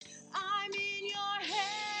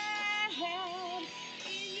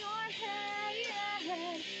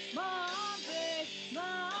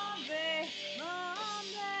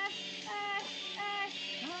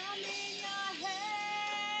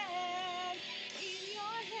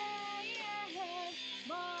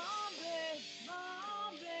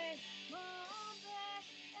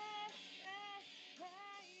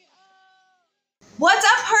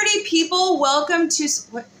people. Welcome to...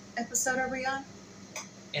 What episode are we on?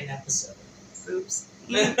 An episode. Oops.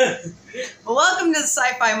 Well, welcome to the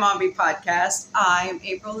Sci-Fi Mombie podcast. I am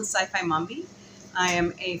April, the Sci-Fi Mombie. I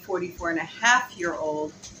am a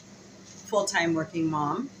 44-and-a-half-year-old full-time working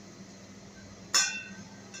mom.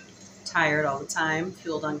 Tired all the time,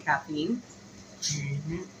 fueled on caffeine.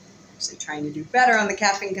 Mm-hmm. Actually trying to do better on the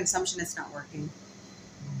caffeine consumption. It's not working.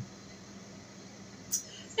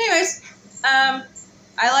 Anyways,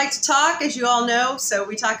 I like to talk, as you all know, so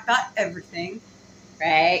we talk about everything,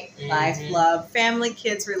 right? Mm-hmm. Life, love, family,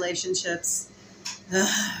 kids, relationships.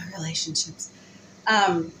 Relationships.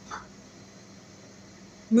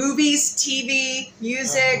 Movies, TV,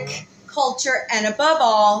 music, culture, and above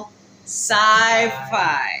all,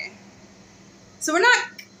 sci-fi. So we're not...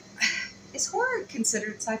 Is horror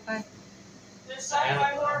considered sci-fi? There's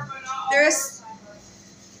sci-fi horror, but not all There's-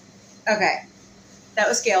 sci-fi. Okay. That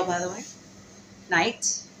was Gail, by the way.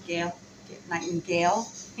 Nightingale.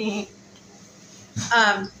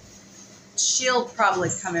 She'll probably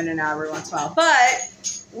come in and out every once in a while. But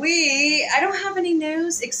I don't have any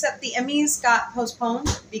news except the Emmys got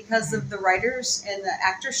postponed because of the writers and the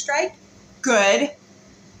actor strike. Good.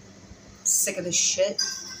 Sick of this shit.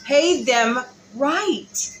 Pay them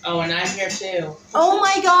right. Oh, and I'm here too. Oh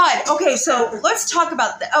my God. Okay, so let's talk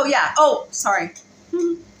about that. Oh, yeah. Oh, sorry.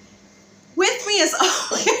 With me as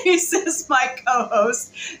always is my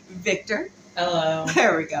co-host, Victor. Hello.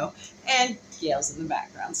 There we go. And Gail's in the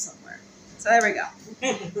background somewhere. So there we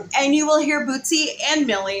go. And you will hear Bootsy and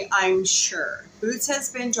Millie, I'm sure. Boots has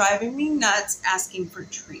been driving me nuts asking for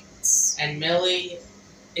treats. And Millie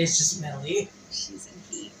is just Millie. She's in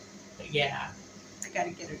heat. But yeah. I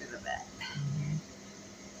gotta get her to the vet. Mm-hmm.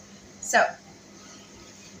 So,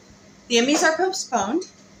 the Emmys are postponed.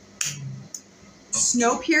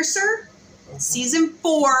 Snowpiercer, Season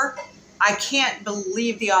 4, I can't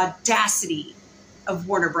believe the audacity of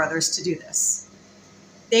Warner Brothers to do this.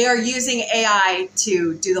 They are using AI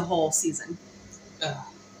to do the whole season. Ugh.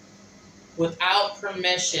 Without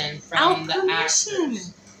permission from the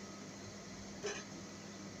actors.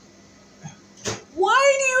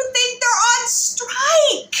 Why do you think they're on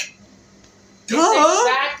strike? It's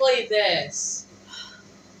exactly this.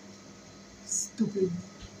 Stupid.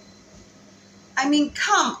 I mean,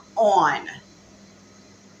 come on.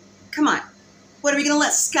 Come on. What, are we going to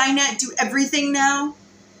let Skynet do everything now?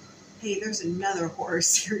 Hey, there's another horror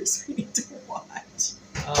series we need to watch.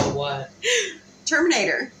 Oh, what?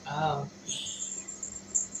 Terminator. Oh.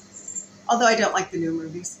 Although I don't like the new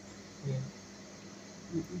movies. Yeah.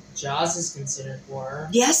 Mm-mm. Jaws is considered horror.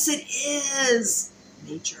 Yes, it is.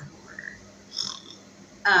 Nature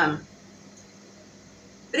horror.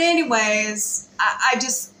 But anyways,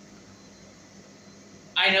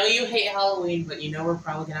 I know you hate Halloween, but you know we're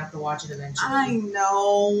probably going to have to watch it eventually. I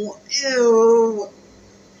know. Ew.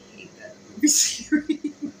 I hate that movie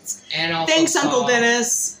series. And also Thanks, Saw. Uncle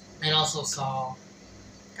Dennis. And also Saw.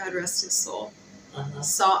 God rest his soul. Uh-huh.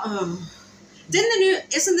 Saw.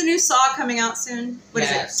 Isn't the new Saw coming out soon? What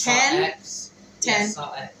is it? Saw 10? X. 10. Yeah,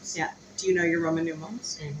 Saw X. Yeah. Do you know your Roman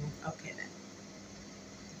numerals? Mm-hmm. Okay then.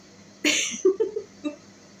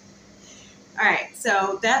 All right,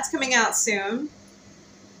 so that's coming out soon.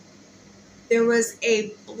 There was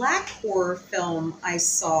a black horror film I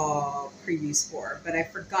saw previews for, but I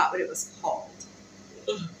forgot what it was called.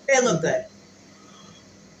 It looked good.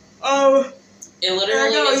 Oh. It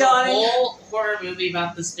literally is a whole horror movie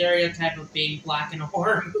about the stereotype of being black in a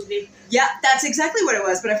horror movie. Yeah, that's exactly what it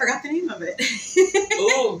was, but I forgot the name of it.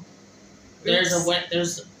 Ooh. There's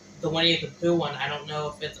the Winnie the Pooh one. I don't know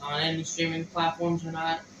if it's on any streaming platforms or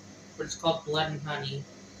not, but it's called Blood and Honey.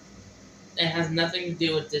 It has nothing to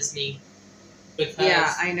do with Disney. Because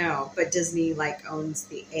Yeah, I know, but Disney owns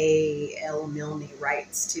the A.L. Milne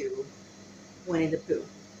rights to Winnie the Pooh.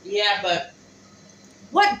 Yeah, but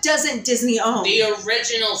What doesn't Disney own? the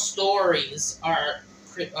original stories are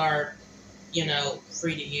free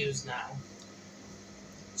to use now.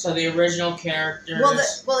 So the original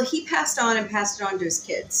characters. Well, he passed on and passed it on to his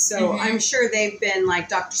kids, so I'm sure they've been like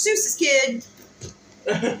Dr. Seuss's kid.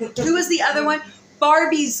 Who was the other one?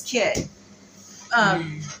 Barbie's kid.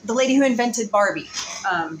 The lady who invented Barbie.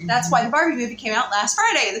 That's why the Barbie movie came out last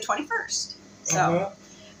Friday, the 21st. So,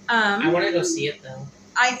 I want to go see it though.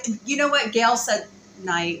 You know what? Gail said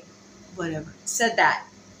said that.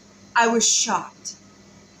 I was shocked.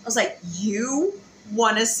 I was like, you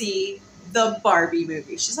want to see the Barbie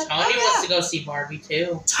movie? She's like, Tony wants to go see Barbie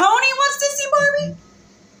too. Tony wants to see Barbie?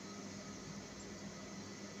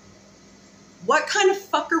 What kind of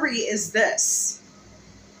fuckery is this?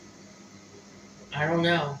 I don't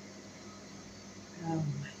know. Oh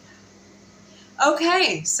my God.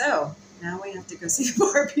 Okay, so Now we have to go see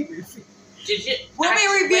the Barbie movie. Did you? We'll be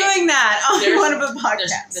reviewing that on one of the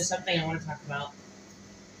There's podcasts. something I want to talk about.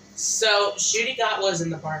 So, Ncuti Got was in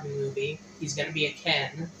the Barbie movie. He's going to be a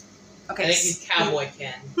Ken. Okay. I think he's Cowboy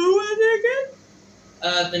Ken. Who was it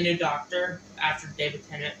again? The new Doctor, after David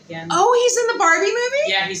Tennant again. Oh, he's in the Barbie movie?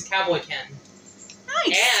 Yeah, he's Cowboy Ken.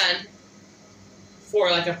 Nice. And for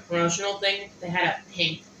like a promotional thing, they had a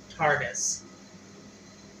pink TARDIS.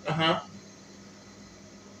 A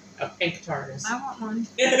pink TARDIS. I want one.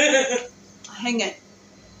 I'll hang it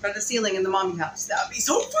from the ceiling in the Mombie house. That would be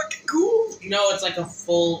so fucking cool. No, it's like a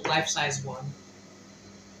full life-size one.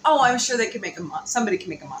 Oh, I'm sure they could make somebody can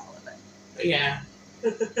make a model of it. Yeah.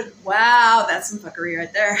 Wow, that's some fuckery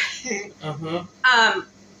right there.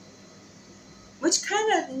 Which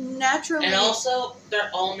kind of naturally. And also, they're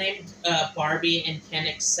all named Barbie and Ken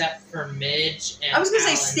except for Midge and I was gonna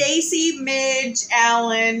Alan. say Stacy, Midge,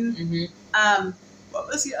 Alan. What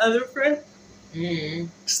was the other friend?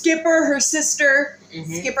 Skipper, her sister.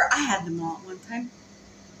 Skipper. I had them all at one time.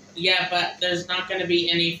 Yeah, but there's not going to be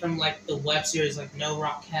any from like the web series, like no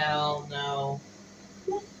Raquel, no.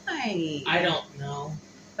 Why? I don't know.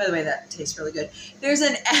 By the way, that tastes really good. There's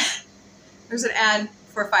an ad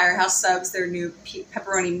for Firehouse Subs, their new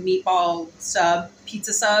pepperoni meatball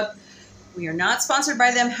pizza sub. We are not sponsored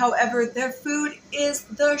by them. However, their food is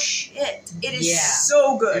the shit. It is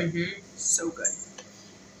so good. So good.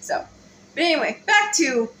 So, but anyway, back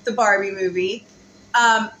to the Barbie movie.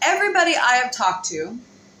 Everybody I have talked to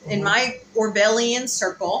in my Orwellian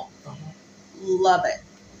circle love it.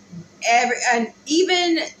 And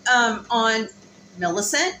even on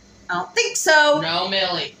Millicent, I don't think so. No,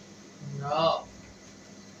 Millie. No.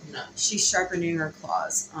 She's sharpening her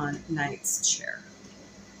claws on Knight's chair.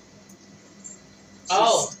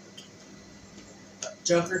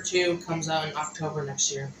 Joker 2 comes out in October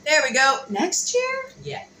next year. There we go. Next year?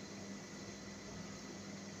 Yeah.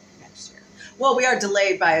 Next year. Well, we are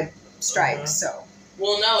delayed by a strike, so.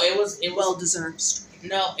 Well, no, it was well-deserved strike.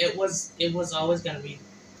 No, it was always going to be.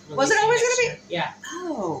 Was it always going to be? Yeah.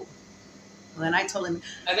 Oh. Well, then I totally.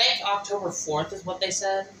 I think October 4th is what they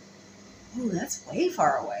said. Oh, that's way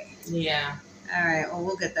far away. Yeah. All right. Well,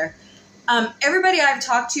 we'll get there. Everybody I've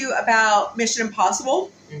talked to about Mission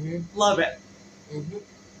Impossible, love it.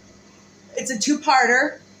 It's a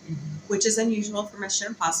two-parter, which is unusual for Mission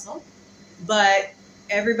Impossible. But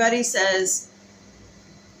everybody says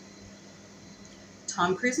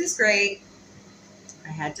Tom Cruise is great. I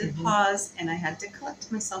had to pause and I had to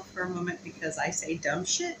collect myself for a moment because I say dumb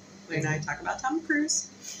shit when I talk about Tom Cruise.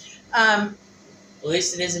 At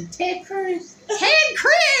least it isn't Ted Cruz. Ted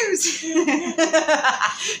Cruz!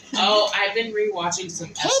 Oh, I've been rewatching some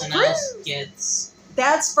SNL skits.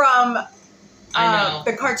 That's from I know.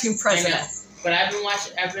 the cartoon President. I know. But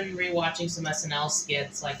I've been rewatching some SNL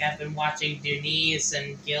skits. Like I've been watching Denise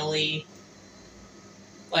and Gilly,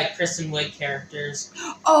 like Kristen Wiig characters.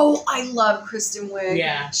 Oh, I love Kristen Wiig.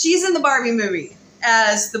 Yeah, she's in the Barbie movie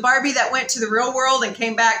as the Barbie that went to the real world and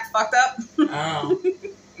came back fucked up. Oh.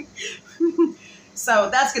 So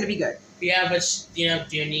that's gonna be good. Yeah, but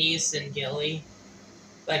Denise and Gilly,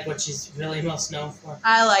 like what she's really most known for.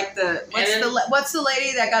 I like what's the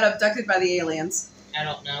lady that got abducted by the aliens? I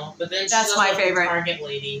don't know, but then that's my favorite Target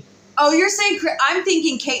lady. Oh, you're saying I'm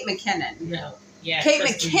thinking Kate McKinnon. No, yeah, Kate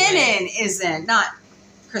McKinnon is in, not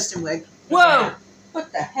Kristen Wiig. Whoa, yeah.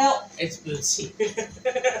 What the hell? It's Bootsy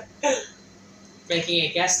making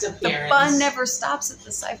a guest appearance. The fun never stops at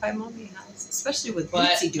the Sci-Fi Mombie house, especially with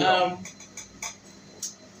Bootsy duo.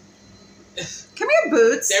 Come here,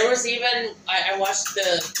 Boots. There was even I watched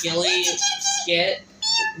the Gilly skit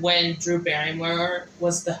when Drew Barrymore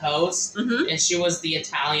was the host, and she was the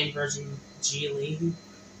Italian version of Geely.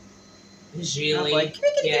 Geely. Oh,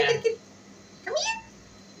 yeah. Come here.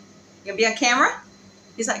 You gonna be on camera?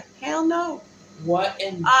 He's like, hell no. What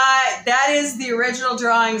in? That is the original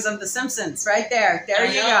drawings of The Simpsons, right there. There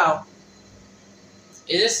you go.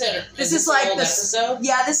 Is this like old episode?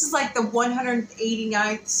 Yeah, this is like the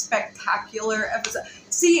 189th spectacular episode.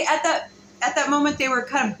 See, at that moment, they were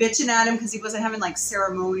kind of bitching at him because he wasn't having like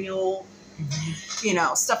ceremonial,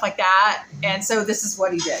 stuff like that. And so this is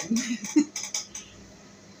what he did.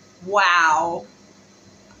 Wow.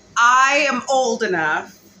 I am old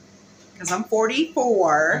enough, because I'm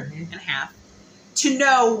 44 and a half, to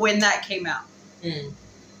know when that came out.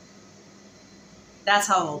 That's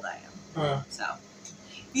how old I am. So,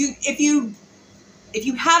 if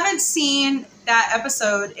you haven't seen that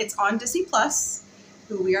episode, it's on Disney Plus,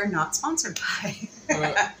 who we are not sponsored by.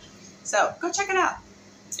 So go check it out.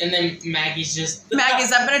 And then Maggie's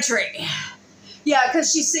up in a tree. Yeah,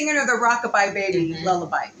 because she's singing her the Rockabye Baby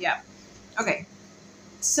lullaby. Yeah. Okay.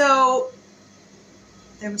 So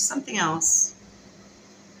there was something else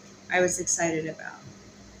I was excited about.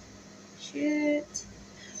 Shit.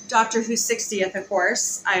 Doctor Who's 60th, of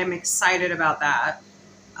course. I am excited about that.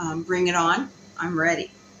 Bring it on. I'm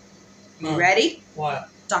ready. You ready? What?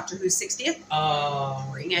 Doctor Who's 60th? Oh.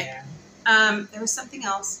 Bring it. Yeah. There was something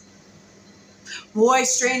else. Boy,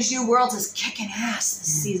 Strange New Worlds is kicking ass this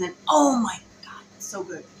season. Oh my God. So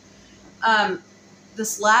good.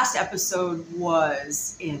 This last episode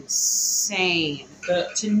was insane.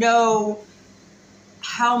 To know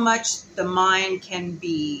how much the mind can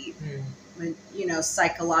be, you know,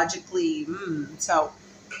 psychologically. So,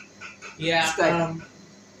 Yeah. it's good.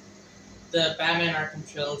 The Batman Arkham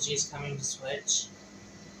trilogy is coming to Switch.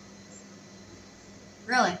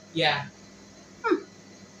 Really? Yeah.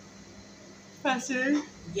 Fascinating.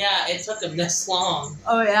 Yeah, it took them this long.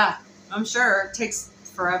 Oh, yeah. I'm sure. It takes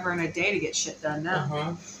forever and a day to get shit done now.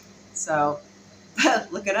 Uh-huh. So,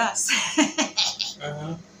 look at us.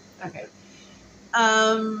 Uh-huh. Okay.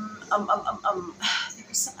 There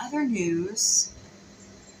was some other news.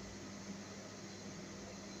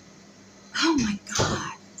 Oh my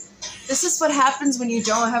God. This is what happens when you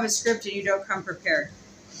don't have a script and you don't come prepared.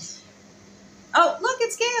 Oh, look,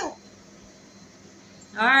 it's Gail.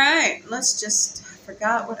 All right. I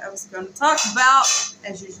forgot what I was going to talk about,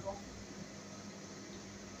 as usual.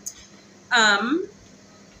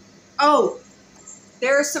 Oh,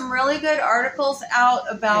 there are some really good articles out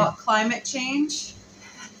about climate change.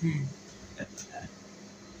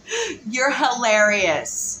 You're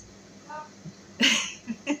hilarious.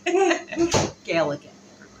 Gail again,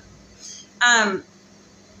 everyone.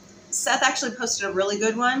 Seth actually posted a really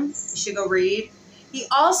good one. You should go read. He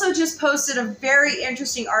also just posted a very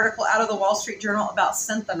interesting article out of the Wall Street Journal about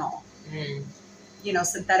synthetanol. You know,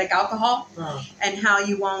 synthetic alcohol, and how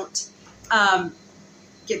you won't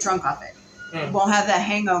get drunk off it. You won't have that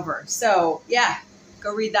hangover. So, yeah,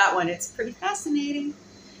 go read that one. It's pretty fascinating.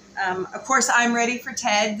 Of course, I'm Ready for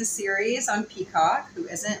Ted, the series on Peacock. Who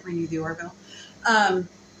isn't? Renew the Orville.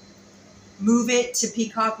 Move it to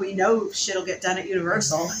Peacock. We know shit'll get done at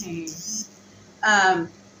Universal. I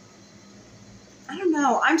don't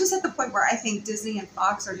know. I'm just at the point where I think Disney and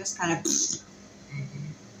Fox are just kind of...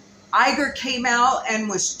 Iger came out and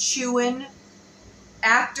was chewing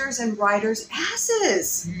actors and writers'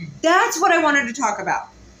 asses. That's what I wanted to talk about.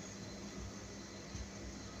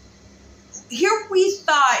 Here we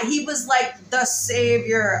thought he was like the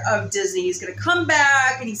savior of Disney. He's going to come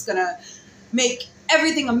back and he's going to make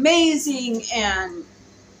everything amazing. And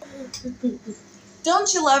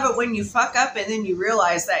don't you love it when you fuck up and then you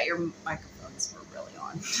realize that your microphones were really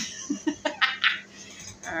on?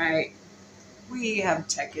 All right. We have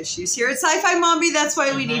tech issues here at Sci-Fi Mombie. That's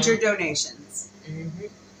why we need your donations.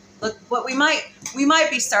 Look, what we might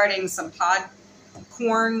be starting some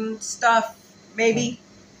podcorn stuff. Maybe.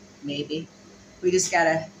 We just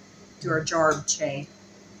gotta do our jarb che.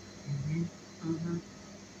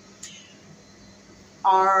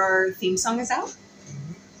 Our theme song is out.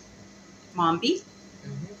 Mombie.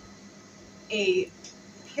 A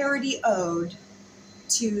parody ode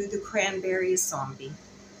to the Cranberries zombie.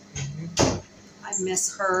 I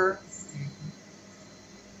miss her.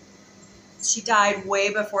 She died way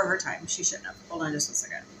before her time. She shouldn't have. Hold on just one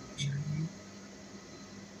second. Make sure.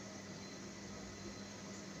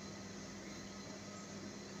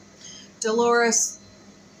 Dolores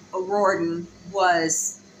O'Riordan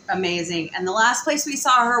was amazing. And the last place we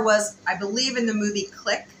saw her was, I believe, in the movie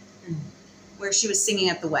Click, where she was singing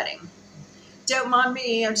at the wedding. Don't mind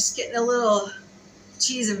me. I'm just getting a little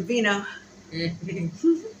cheese and vino.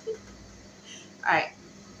 All right.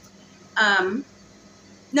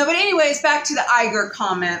 No, but anyways, back to the Iger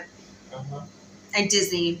comment and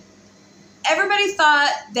Disney. Everybody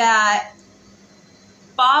thought that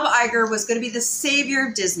Bob Iger was going to be the savior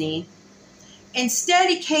of Disney. Instead,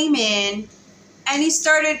 he came in and he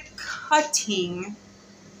started cutting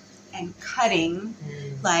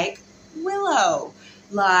like Willow.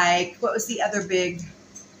 Like, what was the other big...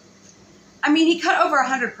 I mean, he cut over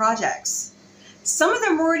 100 projects. Some of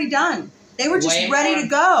them were already done. They were just ready to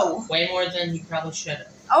go. Way more than he probably should have.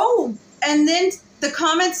 Oh, and then the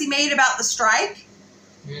comments he made about the strike.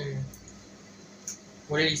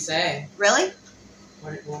 What did he say? Really?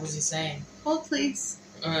 What was he saying? Hold, please.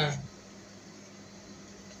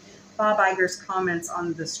 Bob Iger's comments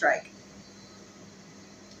on the strike.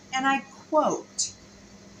 And I quote,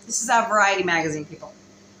 this is out of Variety magazine, people.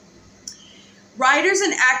 Writers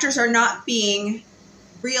and actors are not being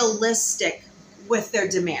realistic with their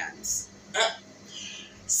demands.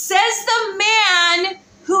 Says the man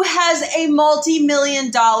who has a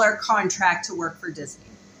multi-million-dollar contract to work for Disney.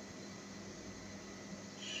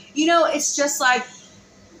 You know, it's just like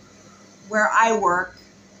where I work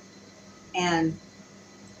and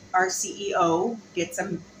our CEO gets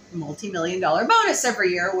a multi-million-dollar bonus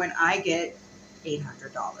every year when I get $800.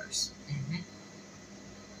 Mm-hmm.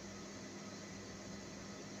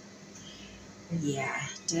 Yeah,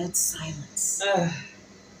 dead silence.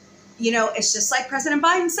 You know, it's just like President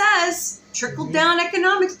Biden says, trickle-down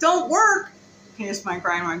economics don't work. Here's my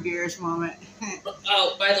grind my gears moment.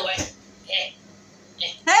 Oh, by the way,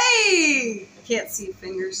 Hey! I can't see your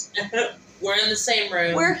fingers. we're in the same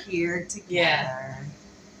room. We're here together. Yeah.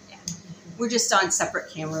 We're just on separate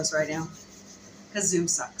cameras right now. Because Zoom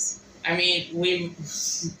sucks. I mean, we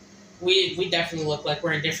definitely look like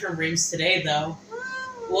we're in different rooms today, though.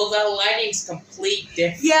 Well, the lighting's complete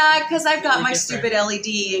different. Yeah, because I've got my different. stupid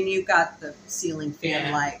LED and you've got the ceiling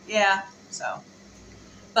fan light. Yeah, so.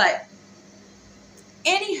 But,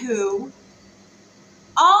 anywho,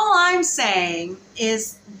 all I'm saying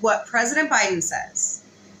is what President Biden says.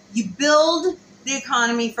 You build the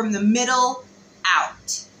economy from the middle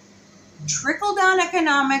out. Trickle-down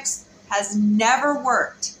economics has never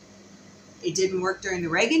worked. It didn't work during the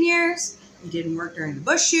Reagan years. It didn't work during the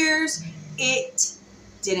Bush years. It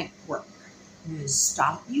didn't work.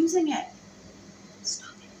 Stop using it.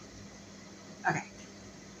 Stop it. Okay.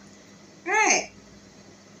 All right.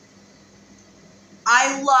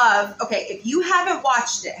 If you haven't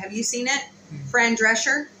watched it, have you seen it? Fran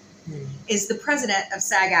Drescher is the president of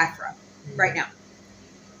SAG-AFTRA right now.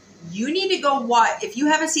 You need to go watch, if you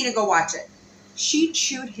haven't seen it, go watch it. She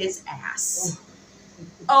chewed his ass.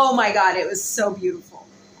 Oh my God, it was so beautiful.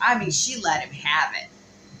 I mean, she let him have it.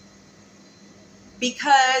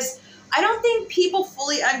 Because I don't think people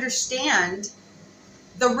fully understand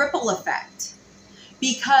the ripple effect.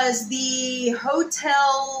 Because the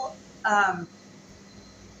hotel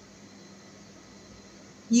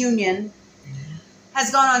union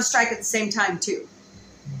has gone on strike at the same time too.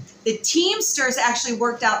 The Teamsters actually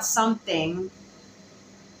worked out something,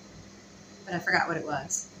 but I forgot what it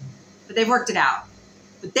was. But they worked it out.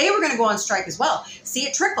 But they were going to go on strike as well. See,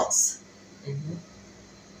 it trickles. Mm-hmm.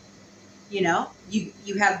 You know, you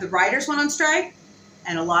have the writers went on strike,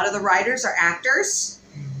 and a lot of the writers are actors,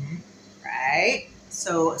 right?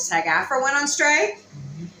 So SAG-AFTRA went on strike,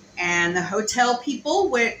 and the hotel people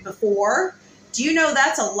went before. Do you know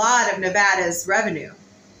that's a lot of Nevada's revenue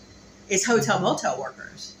is hotel motel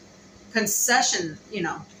workers? Concession, you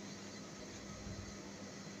know.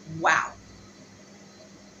 Wow.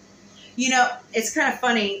 You know, it's kind of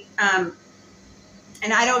funny, and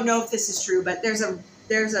I don't know if this is true, but there's a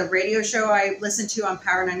radio show I listen to on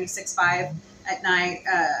Power 96.5 at night,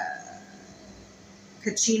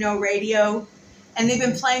 Cachino Radio, and they've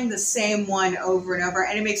been playing the same one over and over,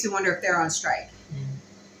 and it makes me wonder if they're on strike.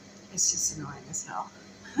 It's just annoying as hell.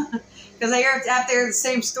 Because I heard out there the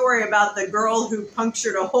same story about the girl who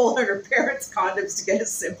punctured a hole in her parents' condoms to get a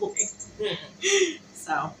sibling.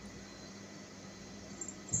 So.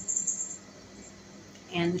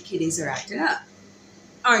 And the kitties are acting up.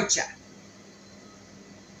 Aren't ya?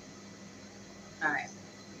 All right.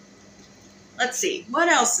 Let's see. What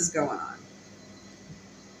else is going on?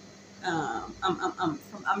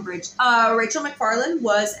 From Umbridge. Rachel McFarlane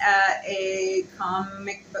was at a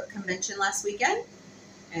comic book convention last weekend,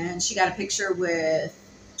 and she got a picture with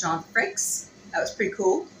John Frakes. That was pretty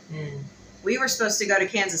cool. We were supposed to go to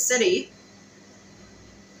Kansas City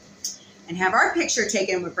and have our picture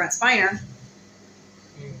taken with Brent Spiner.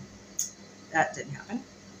 That didn't happen.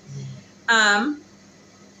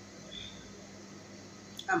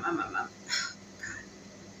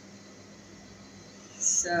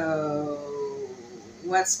 So,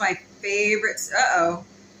 what's my favorite? Uh-oh.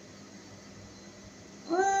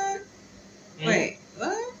 What? Wait,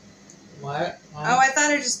 what? What? Oh, I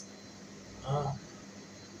thought I just...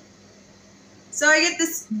 So I get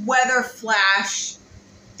this weather flash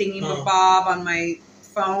thingy-mabob on my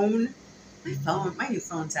phone. My new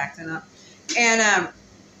phone's acting up. And,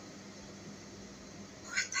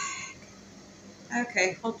 what the heck?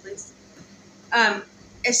 Okay, hold please.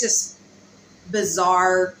 It's just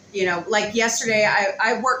bizarre, you know, like yesterday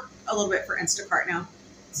I work a little bit for Instacart now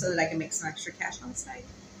so that I can make some extra cash on the site.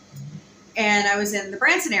 And I was in the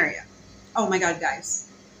Branson area. Oh my God, guys.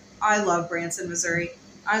 I love Branson, Missouri.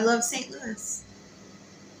 I love St. Louis.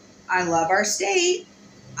 I love our state.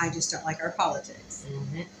 I just don't like our politics.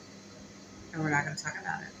 And we're not going to talk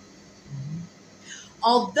about it.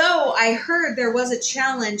 Although I heard there was a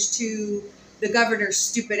challenge to the governor's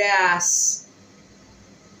stupid ass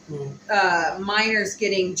minors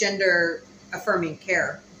getting gender affirming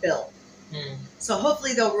care bill. So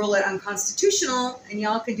hopefully they'll rule it unconstitutional and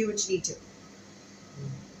y'all can do what you need to.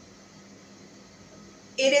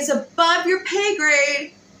 it is above your pay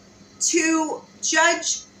grade to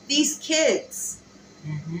judge these kids.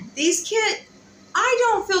 These kids, I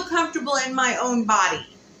don't feel comfortable in my own body.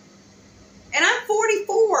 And I'm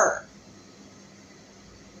 44.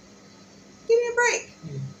 Give me a break.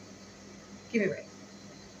 Give me a break.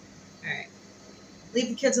 All right. Leave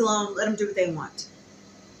the kids alone. Let them do what they want.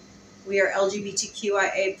 We are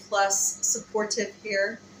LGBTQIA plus supportive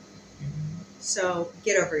here. So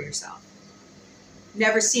get over yourself.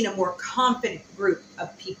 Never seen a more confident group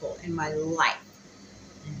of people in my life.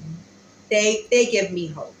 They give me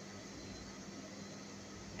hope.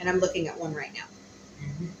 And I'm looking at one right now.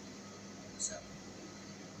 So.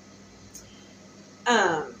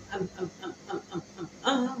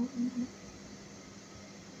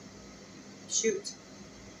 Shoot.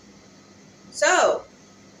 So,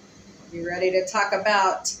 you ready to talk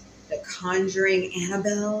about the Conjuring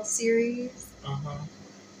Annabell series?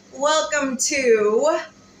 Welcome to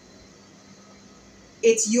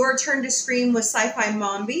It's Your Turn to Scream with Sci-Fi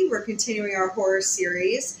Mombie. We're continuing our horror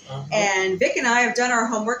series. And Vic and I have done our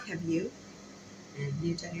homework. Have you?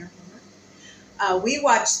 You've done your homework? We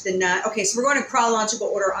watched The Nun. Okay, so we're going in chronological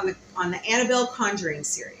order on the Annabelle Conjuring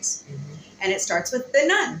series. And it starts with The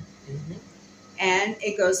Nun. And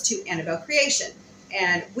it goes to Annabelle Creation.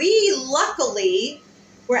 And we luckily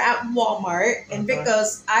were at Walmart, and Vic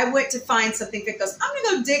goes, I went to find something. Vic goes, I'm going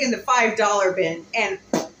to go dig in the $5 bin. And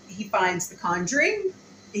he finds The Conjuring.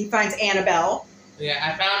 He finds Annabelle. Yeah,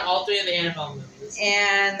 I found all 3 of the Annabelle movies.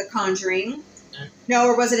 And The Conjuring. No,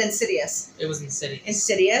 or was it Insidious? It was Insidious.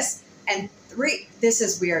 Insidious. And 3, this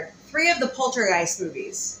is weird, 3 of the Poltergeist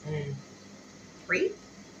movies. 3?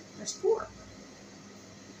 There's 4.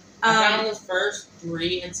 I found the first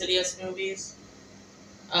 3 Insidious movies.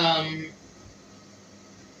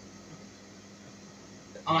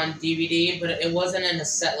 On DVD, but it wasn't in a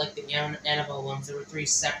set like the Annabelle ones. There were 3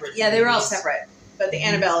 separate. Yeah, they were all separate, but the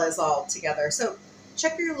Annabelle is all together. So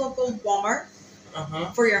check your local Walmart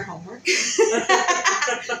for your homework.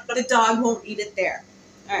 The dog won't eat it there.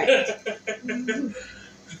 All right.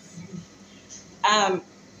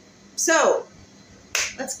 So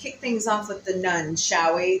let's kick things off with The Nun,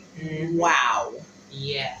 shall we? Wow.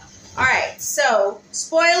 Yeah. All right. So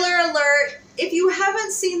spoiler alert. If you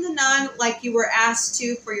haven't seen The Nun like you were asked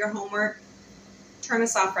to for your homework, turn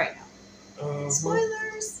us off right now.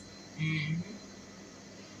 Spoilers.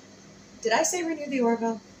 Did I say renew the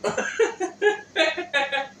Orville? All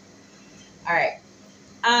right.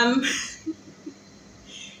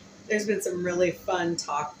 There's been some really fun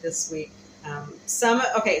talk this week. This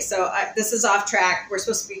is off track. We're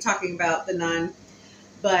supposed to be talking about The Nun,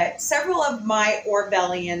 but several of my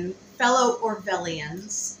fellow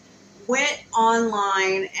Orwellians went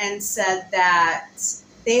online and said that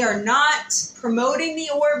they are not promoting the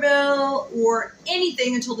Orville or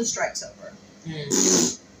anything until the strike's over.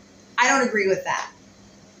 I don't agree with that.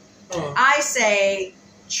 I say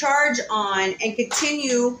charge on and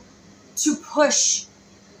continue to push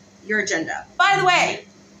your agenda. By the way,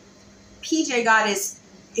 PJ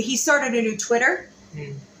he started a new Twitter.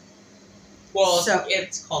 Well, so,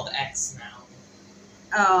 it's called X now.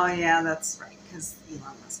 Oh, yeah, that's right, because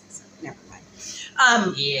Elon Musk is never mind.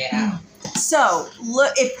 Yeah. So,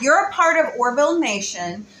 look, if you're a part of Orville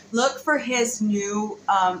Nation, look for his new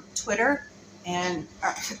Twitter and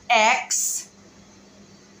X.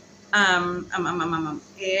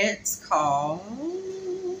 It's called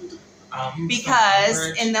because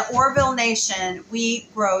in the Orville Nation we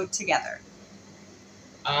grow together.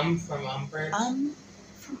 From Umbridge.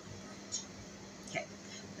 From Umbridge. Okay,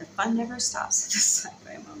 the fun never stops at the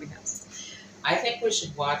Sci-Fi Mombie house. I think we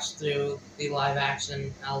should watch through the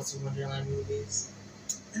live-action Alice in Wonderland movies.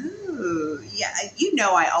 Ooh, yeah. You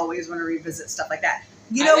know I always want to revisit stuff like that.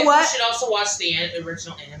 You know what? We should also watch the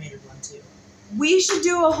original animated one, too. We should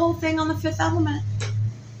do a whole thing on The Fifth Element.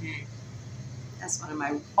 That's one of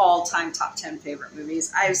my all-time top 10 favorite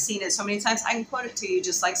movies. I've seen it so many times, I can quote it to you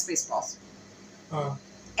just like Spaceballs.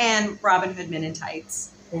 And Robin Hood Men in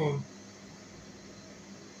Tights.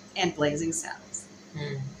 And Blazing Saddles.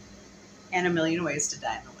 And A Million Ways to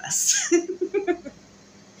Die in the West.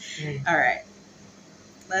 All right.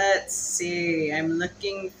 Let's see. I'm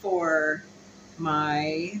looking for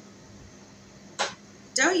my...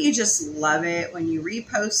 Don't you just love it when you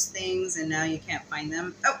repost things and now you can't find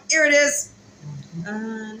them? Oh, here it is.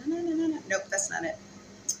 No. Nope, that's not it.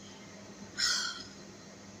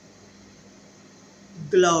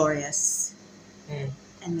 Glorious.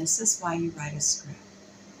 And this is why you write a script.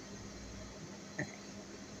 Okay.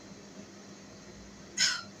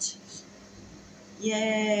 Oh, geez.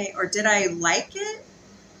 Yay. Or did I like it?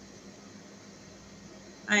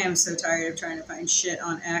 I am so tired of trying to find shit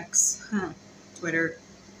on X, Twitter,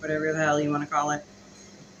 whatever the hell you want to call it.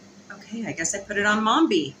 Okay, I guess I put it on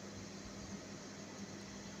Mombie.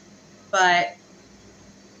 But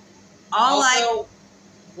also,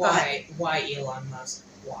 why Elon Musk?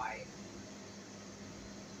 Why?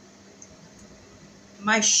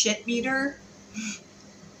 My shit meter,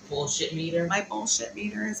 Bullshit meter? my bullshit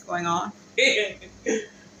meter is going on.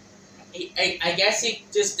 I guess he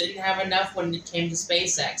just didn't have enough when it came to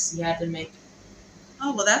SpaceX. He had to make...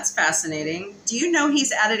 Oh, well, that's fascinating. Do you know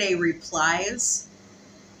he's added a replies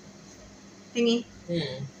thingy?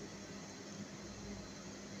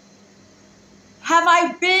 Have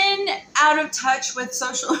I been out of touch with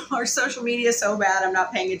social media so bad I'm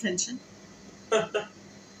not paying attention?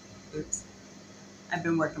 Oops. I've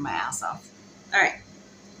been working my ass off. All right.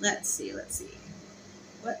 Let's see.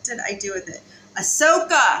 What did I do with it?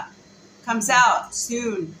 Ahsoka comes out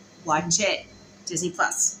soon. Watch it. Disney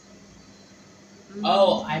Plus.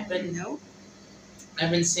 Oh, I've been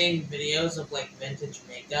seeing videos of like vintage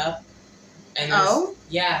makeup. And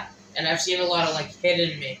yeah, and I've seen a lot of like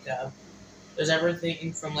hidden makeup. There's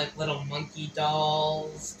everything from like little monkey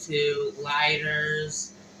dolls to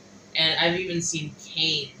lighters, and I've even seen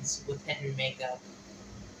canes with hidden makeup.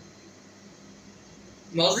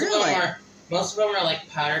 Most of them are like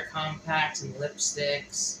powder compacts and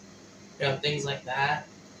lipsticks, things like that.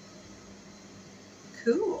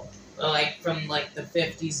 Cool. Or like from like the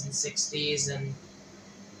 50s and 60s, and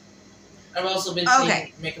I've also been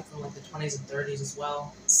seeing makeup from like the 20s and 30s as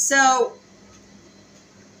well. So,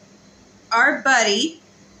 our buddy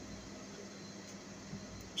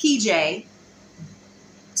PJ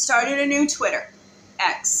started a new Twitter,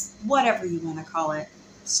 X, whatever you want to call it,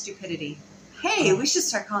 stupidity. Hey, we should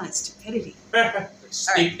start calling it stupidity.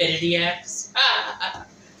 Stupidity X.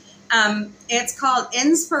 It's called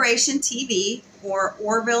Inspiration TV or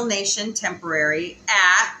Orville Nation Temporary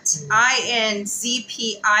at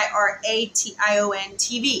INZPIRATION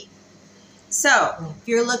TV. So, if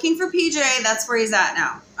you're looking for PJ, that's where he's at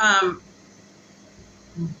now.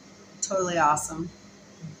 Totally awesome.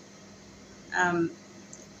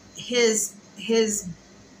 His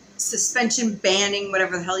suspension banning,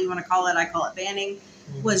 whatever the hell you want to call it, I call it banning,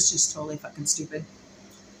 was just totally fucking stupid.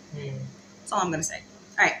 That's all I'm going to say.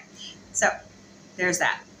 All right. So, there's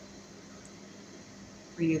that.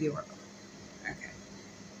 Renew the Oracle. Okay.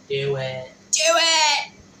 Do it. Do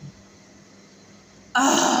it!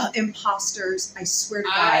 Ugh, imposters. I swear to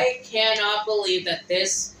God. I cannot believe that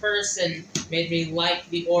this person made me like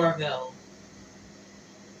the Orville.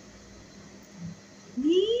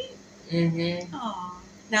 Me? Mm-hmm. Aw.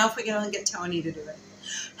 Now if we can only get Tony to do it.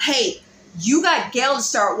 Hey, you got Gail to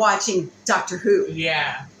start watching Doctor Who.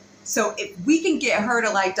 Yeah. So if we can get her to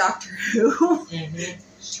like Doctor Who,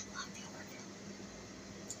 she'll love the Orville.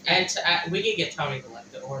 And we can get Tony to like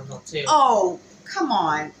the Orville too. Oh, come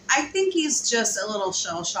on. I think he's just a little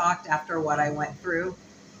shell-shocked after what I went through,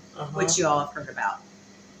 which you all have heard about.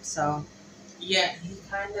 So. Yeah, he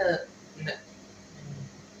kind of...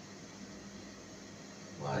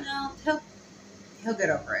 What? Well, he'll get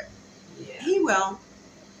over it. Yeah. He will.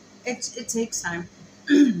 It takes time.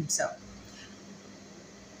 So.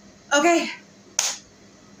 Okay.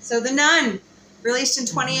 So The Nun, released in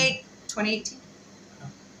 2018.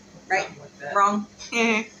 Right? Like that. Wrong.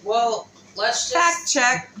 Well, let's just... Fact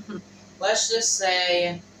check. Let's just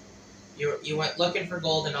say you went looking for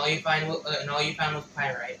gold and all you found was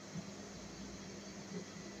pyrite.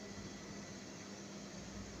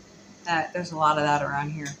 There's a lot of that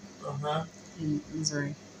around here. In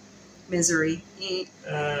Missouri.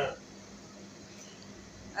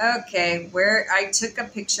 Okay, where I took a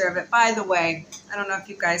picture of it. By the way, I don't know if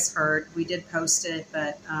you guys heard, we did post it,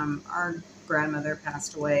 but our grandmother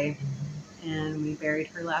passed away, and we buried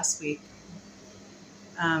her last week.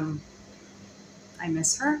 I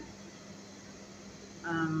miss her.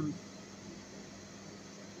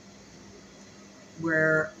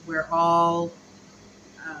 We're all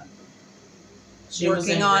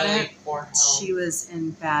working on it. She was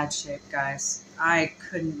in bad shape, guys. I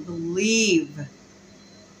couldn't believe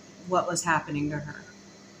what was happening to her.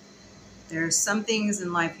 There's some things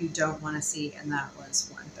in life you don't want to see, and that was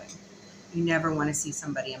one thing. You never want to see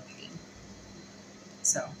somebody in pain.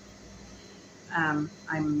 So,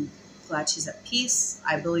 I'm glad she's at peace.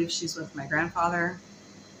 I believe she's with my grandfather,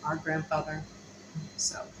 our grandfather.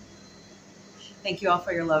 So, thank you all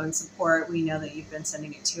for your love and support. We know that you've been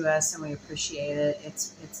sending it to us, and we appreciate it.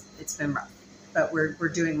 It's been rough, but we're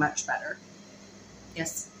doing much better.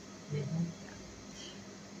 Yes. Mm-hmm.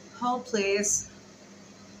 Hold, please.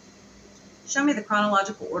 Show me the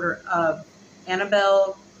chronological order of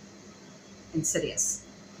Annabell, Insidious.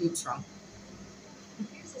 Oops, wrong.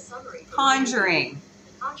 Here's a summary. from Conjuring.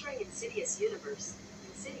 The Conjuring Insidious Universe.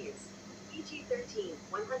 Insidious. PG-13,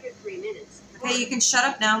 103 minutes. Okay, you can shut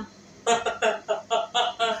up now.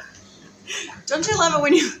 Don't you love it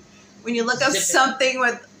when you look up Zip it. something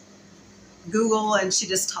with Google and she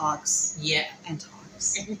just talks Yeah. and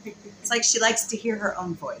talks? It's like she likes to hear her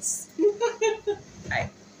own voice. Right.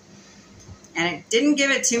 And it didn't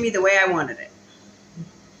give it to me the way I wanted it.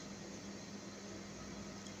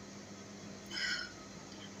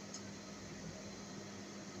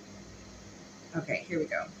 Okay, here we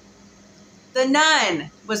go. The Nun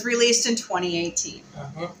was released in 2018.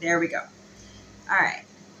 There we go. All right.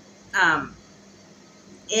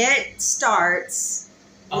 It starts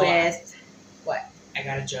with what? I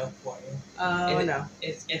got a joke for you. Oh no!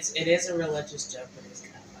 It is a religious joke, but it's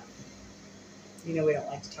kind of funny. You know we don't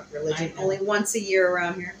like to talk religion. I know. Only once a year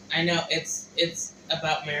around here. I know it's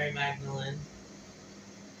about Mary Magdalene.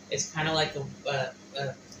 It's kind of like a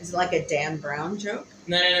Is it like a Dan Brown joke?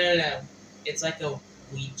 no. It's like a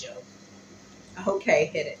weed joke. Okay,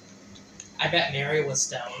 hit it. I bet Mary was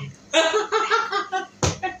stoned.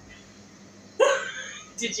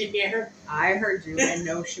 Did you hear? I heard you, and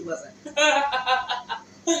no, she wasn't.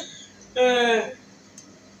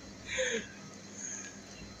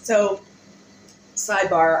 So,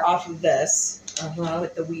 sidebar off of this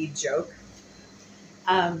with the weed joke.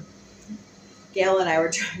 Gail and I were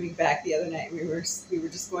driving back the other night. We were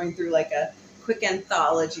just going through like a quick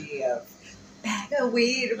anthology of bag of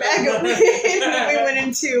weed. And then we went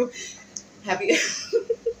into have you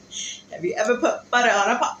ever put butter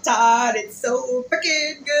on a Pop-Tart? It's so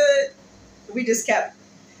freaking good. We just kept,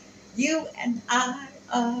 you and I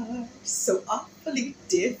are so awfully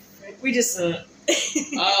different. We just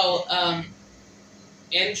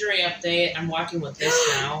injury update. I'm walking with this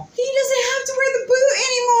now. He doesn't have to wear the boot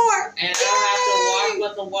anymore. And I don't have to walk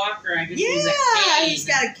with a walker. I just use a cane. He's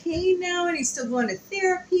got a cane now, and he's still going to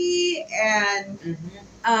therapy. And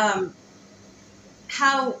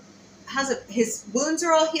how's it? His wounds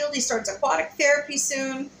are all healed. He starts aquatic therapy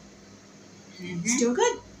soon. He's doing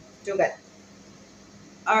good. Doing good.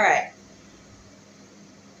 All right.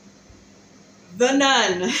 The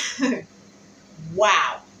Nun.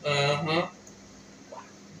 Wow.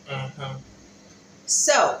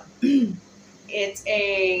 So, it's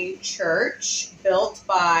a church built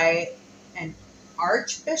by an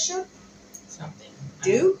archbishop, Something.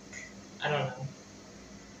 duke, I don't know.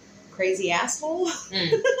 crazy asshole.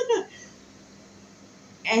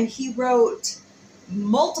 And he wrote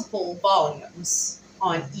multiple volumes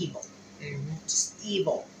on evil. Just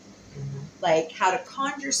evil. Like how to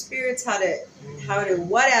conjure spirits, how to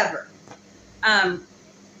whatever. And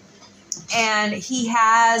he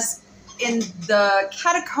has in the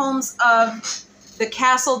catacombs of the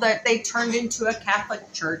castle that they turned into a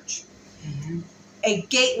Catholic church, a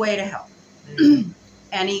gateway to hell.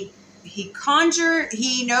 And he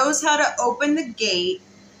knows how to open the gate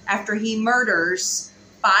after he murders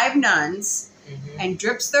 5 nuns and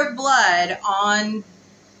drips their blood on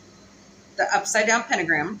the upside down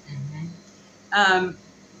pentagram. And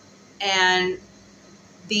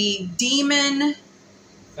the demon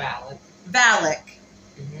Valak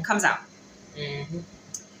comes out.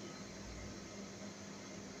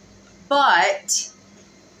 But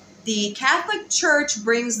the Catholic Church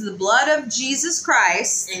brings the blood of Jesus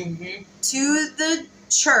Christ to the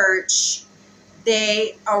church.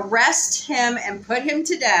 They arrest him and put him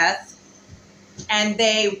to death. And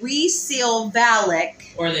they reseal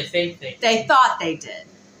Valak. Or they think they did. They thought they did.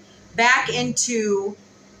 Back into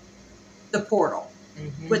the portal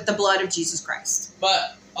with the blood of Jesus Christ.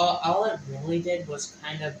 But all it really did was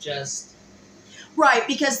kind of just... Right,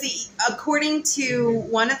 because according to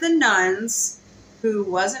one of the nuns, who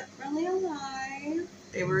wasn't really alive,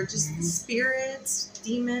 they were just spirits,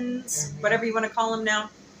 demons, whatever you want to call them now.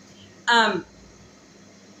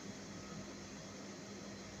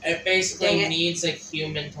 It basically needs a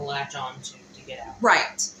human to latch onto to get out.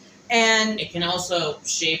 Right. And it can also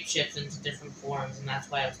shapeshift into different forms, and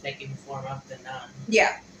that's why it was taking the form of the nun.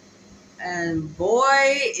 Yeah. And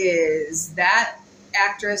boy, is that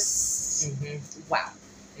actress... Wow.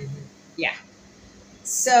 Yeah.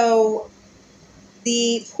 So,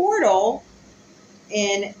 the portal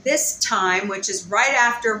in this time, which is right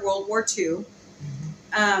after World War II,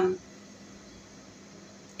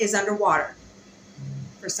 is underwater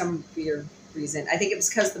for some weird reason. I think it was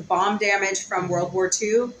because the bomb damage from World War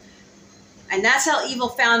II. And that's how evil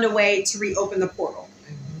found a way to reopen the portal.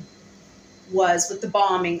 Was with the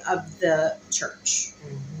bombing of the church.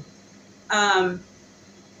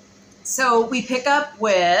 So we pick up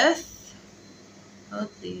with... Oh,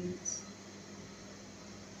 please.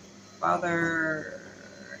 Father.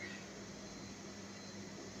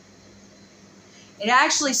 It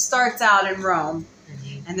actually starts out in Rome,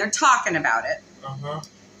 and they're talking about it.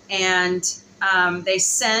 And they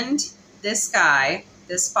send this guy,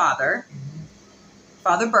 this father,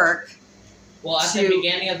 Father Burke. Well, at the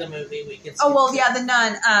beginning of the movie, we can see. Oh, well, yeah, the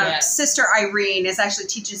nun. Sister Irene is actually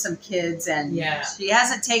teaching some kids, and she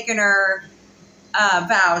hasn't taken her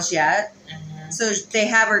vows yet. So they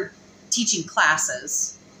have her teaching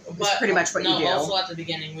classes. That's pretty much what you do. Also at the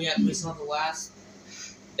beginning, we saw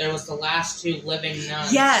there was the last two living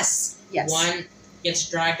nuns. Yes. One gets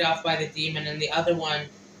dragged off by the demon, and the other one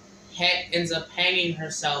ends up hanging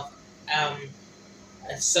herself.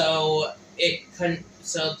 So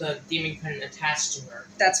the demon couldn't attach to her.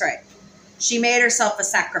 That's right. She made herself a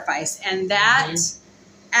sacrifice, and that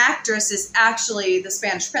actress is actually the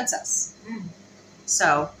Spanish princess.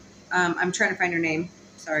 So, I'm trying to find her name.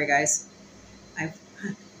 Sorry, guys. I've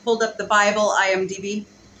pulled up the Bible, IMDb.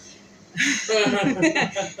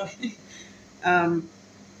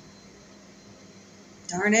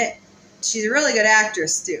 Darn it. She's a really good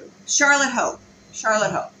actress, too. Charlotte Hope.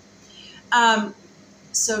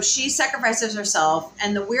 So she sacrifices herself,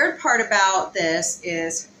 and the weird part about this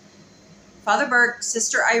is Father Burke,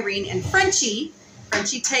 Sister Irene, and Frenchie.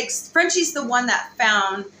 Frenchie's the one that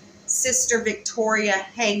found Sister Victoria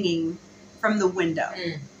hanging from the window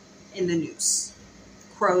in the noose.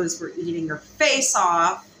 Crows were eating her face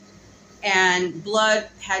off, and blood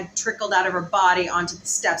had trickled out of her body onto the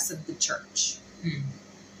steps of the church.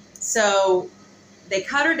 So they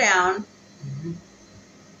cut her down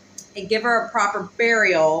and give her a proper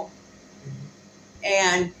burial,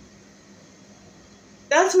 and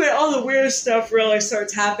that's when all the weird stuff really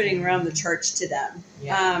starts happening around the church to them.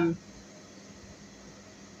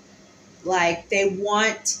 Like, they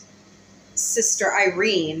want Sister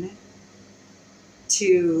Irene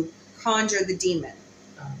to conjure the demon.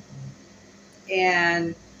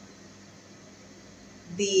 And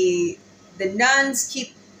the nuns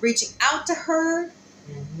keep reaching out to her.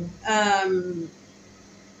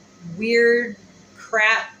 Weird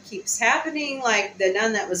crap keeps happening. Like, the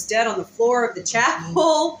nun that was dead on the floor of the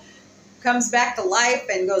chapel comes back to life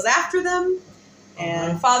and goes after them.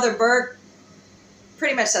 And Father Burke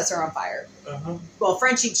pretty much sets her on fire. Well,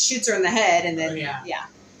 Frenchie shoots her in the head, and then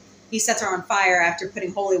he sets her on fire after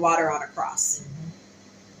putting holy water on a cross.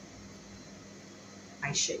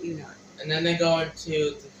 I shit you not. And then they go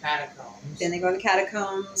into the catacombs.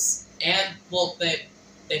 And, well, they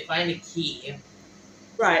find a key.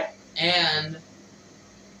 Right. And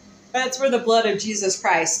that's where the blood of Jesus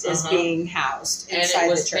Christ is being housed inside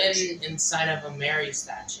the church. And it was hidden inside of a Mary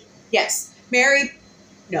statue. Yes. Mary,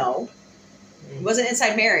 no. It wasn't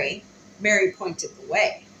inside Mary. Mary pointed the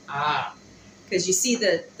way. Because you see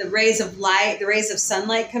the rays of light, the rays of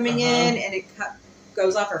sunlight coming in, and it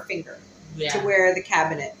goes off her finger to where the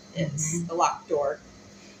cabinet is, the locked door.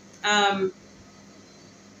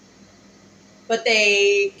 But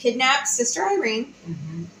they kidnap Sister Irene,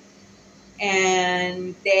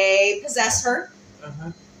 and they possess her.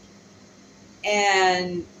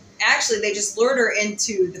 And actually, they just lured her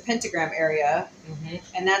into the pentagram area,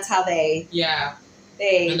 and that's how they...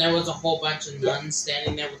 And there was a whole bunch of nuns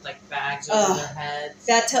standing there with, like, bags over their heads.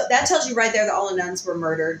 That tells you right there that all the nuns were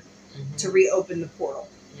murdered to reopen the portal.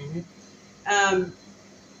 And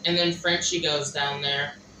then Frenchie goes down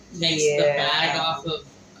there, takes the bag off of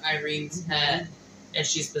Irene's head, and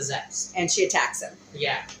she's possessed. And she attacks him.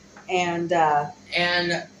 And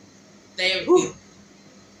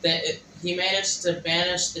he managed to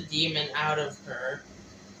banish the demon out of her,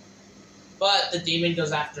 but the demon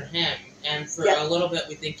goes after him, and for a little bit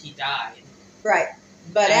we think he died. Right.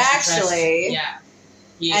 But and actually, at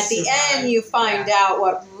the end you find out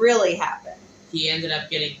what really happened. He ended up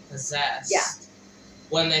getting possessed.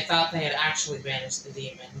 When they thought they had actually banished the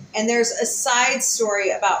demon. And there's a side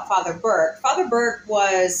story about Father Burke. Father Burke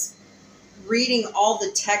was reading all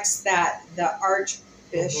the texts that the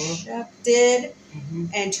Archbishop did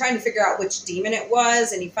and trying to figure out which demon it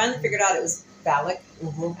was, and he finally figured out it was Valak.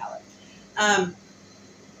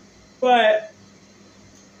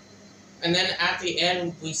 And then at the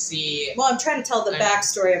end we see... Well, I'm trying to tell the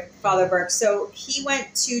backstory of Father Burke. So he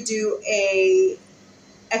went to do a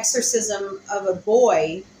exorcism of a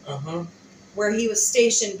boy where he was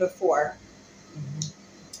stationed before,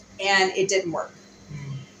 and it didn't work.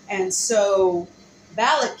 And so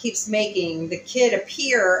Valak keeps making the kid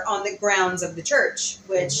appear on the grounds of the church,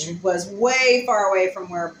 which was way far away from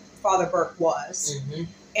where Father Burke was.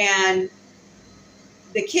 And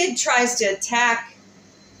the kid tries to attack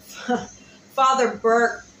Father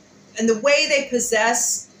Burke, and the way they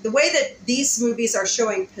possess the way that these movies are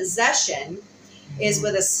showing possession is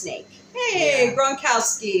with a snake. Hey, Yeah.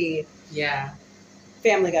 Gronkowski. Yeah.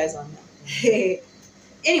 Family Guy's on now.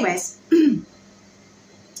 Anyways,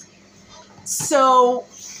 so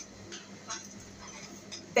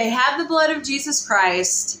they have the blood of Jesus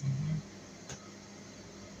Christ.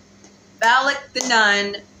 Valak the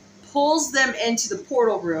nun pulls them into the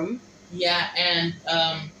portal room. Yeah, and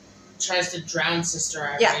tries to drown Sister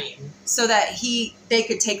Irene. Yeah. So that they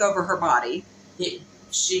could take over her body.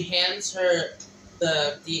 She hands her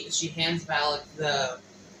she hands Valak the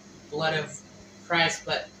blood of Christ,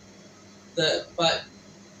 but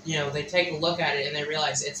you know, they take a look at it and they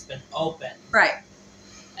realize it's been opened. Right.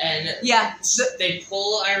 And yeah, they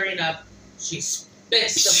pull Irene up. She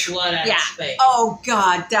spits the blood out of space. Oh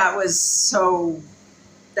God, that was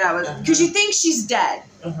because you think she's dead,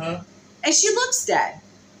 and she looks dead,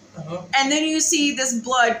 and then you see this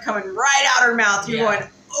blood coming right out her mouth. You're going,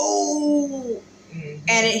 oh,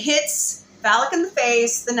 and it hits Valak in the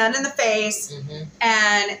face, the nun in the face,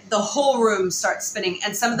 and the whole room starts spinning,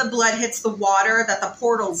 and some of the blood hits the water that the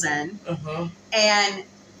portal's in, and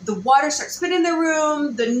the water starts spinning in the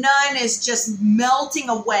room. The nun is just melting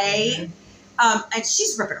away, and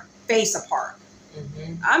she's ripping her face apart.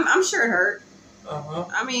 I'm sure it hurt.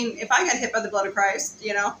 I mean, if I got hit by the blood of Christ,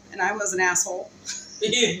 you know, and I was an asshole,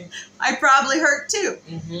 I probably hurt too.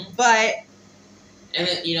 But and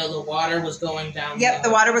then, you know, the water was going down. Yep, the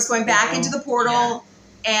water was going back into the portal,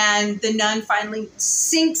 and the nun finally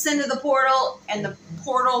sinks into the portal, and the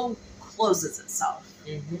portal closes itself.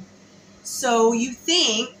 So you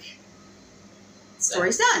think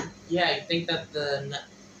story's done. Yeah, you think that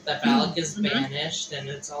that Valak is banished and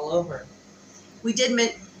it's all over. We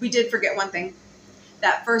did forget one thing.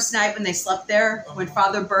 That first night when they slept there, when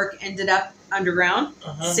Father Burke ended up underground,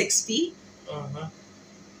 6 feet.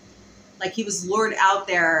 Like he was lured out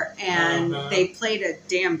there, and they played a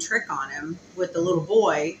damn trick on him with the little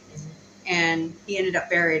boy, and he ended up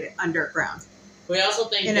buried underground. We also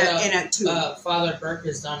think in a tube. Father Burke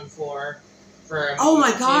is done for. Oh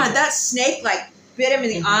my God, that snake like bit him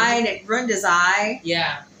in the eye, and it ruined his eye.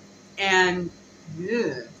 Yeah. And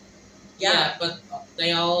yeah, but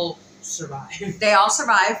they all survive. They all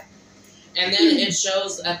survive. And then it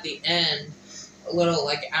shows at the end, a little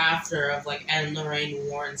like after of like Anne Lorraine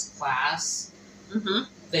Warren's class.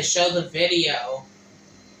 They show the video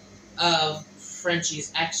of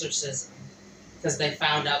Frenchie's exorcism because they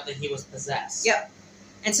found out that he was possessed. Yep.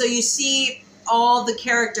 And so you see all the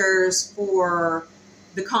characters for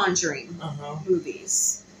the Conjuring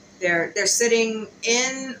movies. They're sitting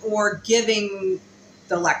in or giving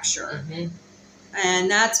the lecture.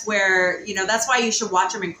 And that's where, you know, that's why you should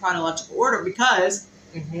watch them in chronological order, because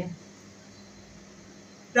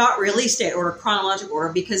not release date order, chronological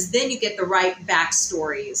order, because then you get the right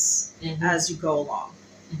backstories as you go along.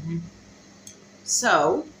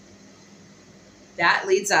 So that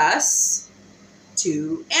leads us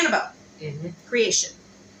to Annabell. Creation.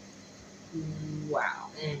 Wow.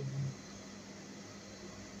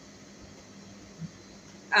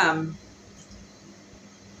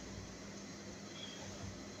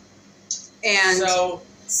 And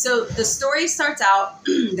so the story starts out,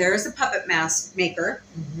 there's a puppet mask maker.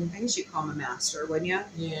 I guess you'd call him a master, wouldn't you?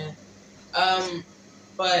 Yeah.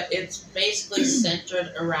 But it's basically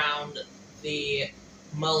centered around the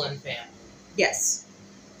Mullen family. Yes.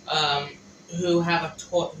 Who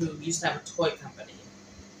used to have a toy company.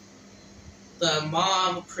 The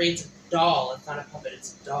mom creates a doll. It's not a puppet,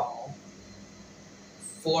 it's a doll.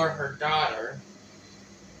 For her daughter.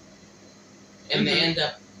 And they end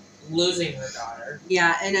up losing her daughter.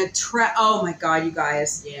 Yeah, and oh my God, you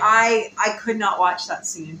guys. Yeah. I could not watch that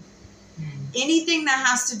scene. Anything that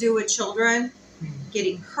has to do with children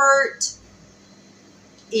getting hurt,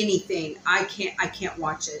 anything, I can't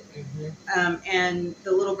watch it. And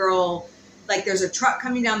the little girl, like there's a truck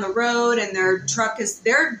coming down the road, and their truck is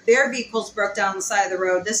their vehicles broke down on the side of the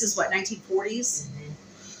road. This is what, 1940s?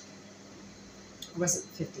 Or was it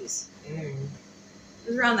the 50s? It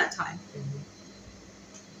was around that time.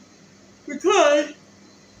 Because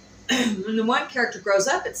when the one character grows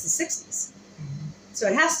up, it's the 60s. So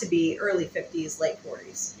it has to be early 50s, late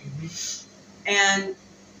 40s. And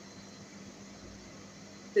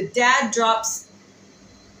the dad drops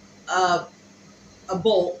a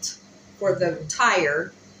bolt for the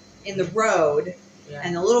tire in the road,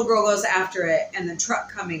 and the little girl goes after it, and the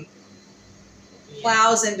truck coming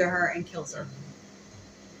plows into her and kills her.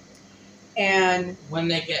 And when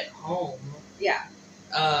they get home,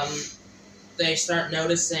 they start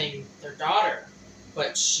noticing their daughter,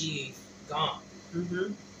 but she's gone.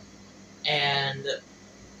 And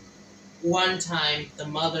one time the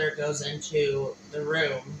mother goes into the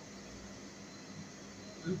room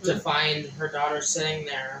to find her daughter sitting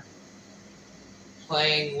there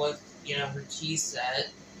playing with, her tea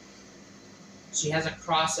set. She has a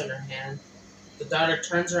cross in her hand. The daughter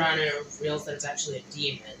turns around and reveals that it's actually a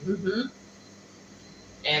demon. Mm-hmm.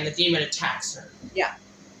 And the demon attacks her. Yeah.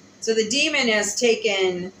 So the demon has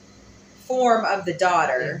taken form of the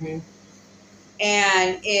daughter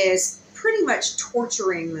and is pretty much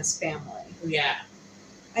torturing this family. Yeah.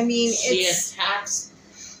 I mean, she attacks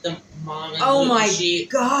the mom and oh my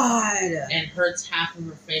god! And hurts half of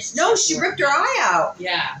her face. No, she ripped her eye out.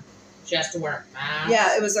 Yeah. She has to wear a mask.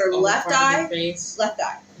 Yeah, it was her left eye. Face. Left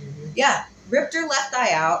eye. Yeah, ripped her left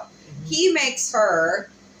eye out. He makes her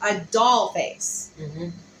a doll face.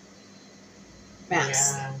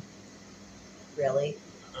 Mask. Yeah. Really?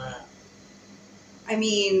 I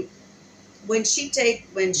mean, when she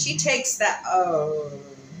takes that,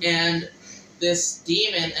 and this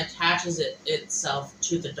demon attaches itself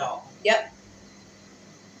to the doll. Yep.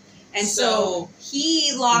 And so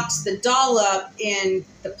he locks the doll up in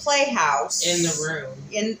the playhouse. In the room.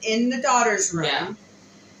 In the daughter's room. Yeah.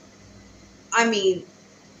 I mean,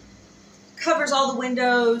 covers all the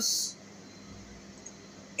windows,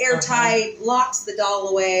 airtight, locks the doll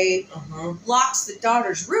away, locks the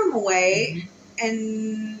daughter's room away,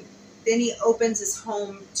 and then he opens his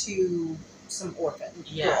home to some orphan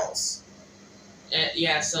girls.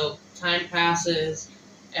 So time passes,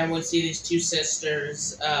 and we see these two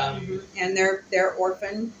sisters. And they're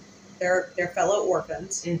orphan. They're fellow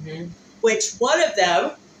orphans. Which one of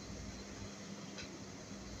them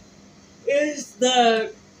is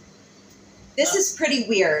the... This is pretty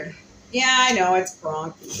weird. Yeah, I know, it's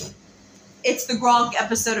Gronk. It's the Gronk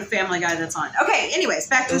episode of Family Guy that's on. Okay, anyways,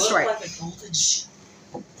 back to the story. Like a golden shower.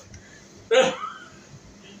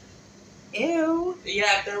 Ew.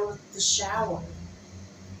 Yeah, there was the shower.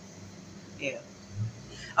 Ew.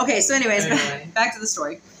 Okay, so anyways, back to the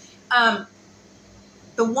story.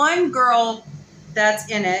 The one girl that's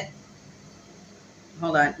in it...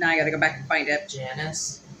 Hold on, now I gotta go back and find it.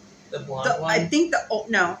 Janice? The blonde one? I think the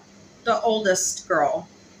oldest girl.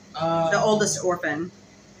 The oldest orphan.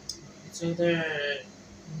 So they're...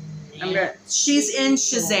 She's in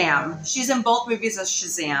Shazam. She's in both movies as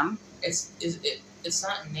Shazam. It's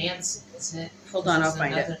not Nancy, is it? Hold on, I'll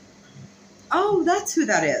find it. Oh, that's who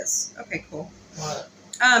that is. Okay, cool. What?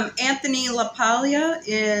 Anthony LaPaglia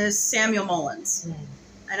is Samuel Mullins.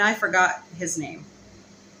 And I forgot his name.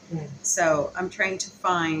 So I'm trying to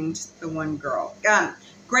find the one girl.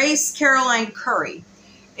 Grace Caroline Curry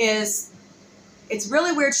is... It's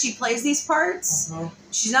really weird she plays these parts.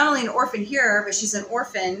 She's not only an orphan here, but she's an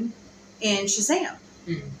orphan in Shazam.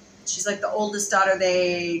 She's like the oldest daughter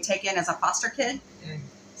they take in as a foster kid.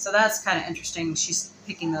 So that's kind of interesting. She's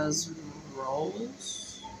picking those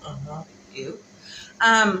roles. Ew.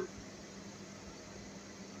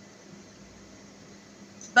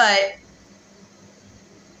 But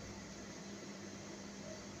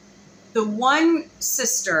the one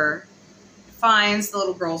sister finds the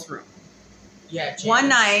little girl's room. Yeah. Janice. One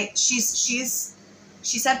night, she's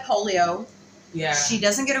had polio. Yeah. She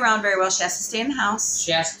doesn't get around very well. She has to stay in the house.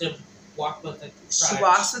 She has to walk with a crutch. She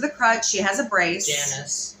walks with a crutch. She has a brace.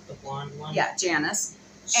 Janice, the blonde one. Yeah, Janice.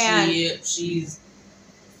 She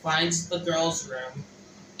finds the girl's room,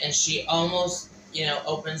 and she almost,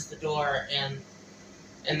 opens the door, and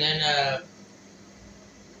then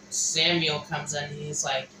Samuel comes in, and he's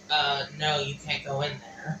like, no, you can't go in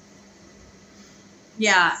there.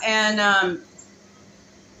 Yeah, and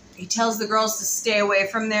he tells the girls to stay away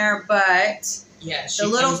from there, but yeah,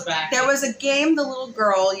 comes back. There was a game the little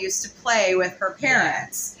girl used to play with her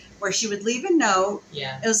parents where she would leave a note.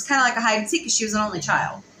 Yeah. It was kind of like a hide and seek because she was an only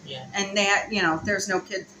child. Yeah. And they had, there's no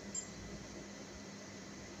kids.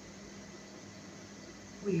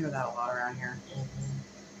 We hear that a lot around here.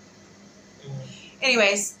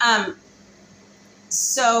 Anyways,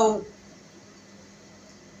 so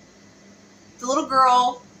the little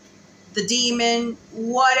girl, the demon,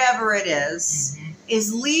 whatever it is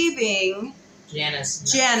leaving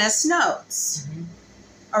Janice notes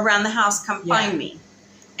around the house. Come find me,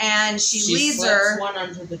 and she leads her one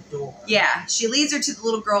under the door. Yeah, she leads her to the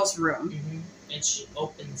little girl's room, and she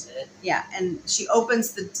opens it. Yeah, and she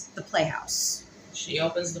opens the playhouse. She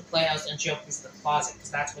opens the playhouse and she opens the closet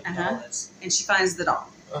because that's what the doll is. And she finds the doll.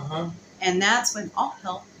 And that's when all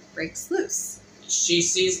hell breaks loose. She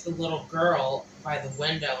sees the little girl by the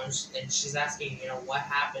window and she's asking, what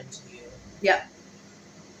happened to you? Yep.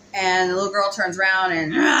 And the little girl turns around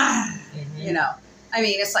and, I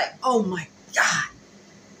mean, it's like, oh my God.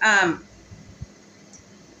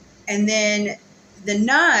 And then the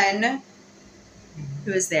nun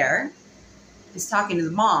who is there, is talking to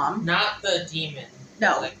the mom. Not the demon.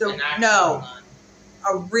 No, like the, an actual no, nun.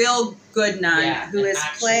 a real good nun who an is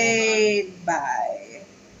actual played by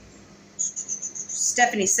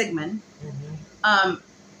Stephanie Sigmund. Mm-hmm.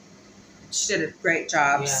 She did a great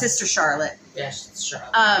job. Yeah. Sister Charlotte. Yes,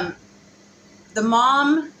 Charlotte. The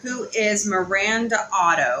mom, who is Miranda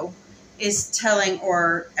Otto, is telling,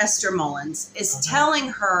 or Esther Mullins, is telling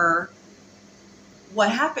her what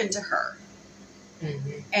happened to her.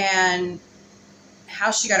 Mm-hmm. And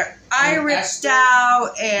how she got her eye ripped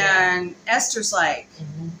out. And Esther's like,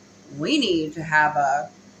 we need to have a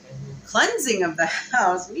cleansing of the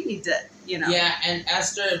house. We need to, Yeah, and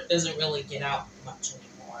Esther doesn't really get out much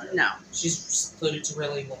anymore. No. She's secluded to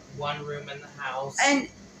really one room in the house. And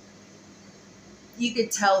you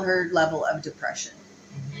could tell her level of depression,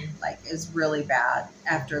 is really bad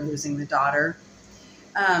after losing the daughter.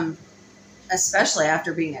 Especially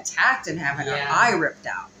after being attacked and having her eye ripped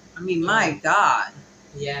out. I mean, my God.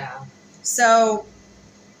 Yeah. So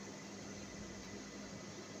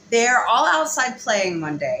they're all outside playing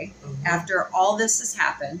one day after all this has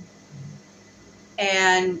happened.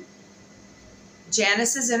 And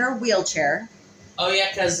Janice is in her wheelchair. Oh, yeah,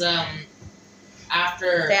 because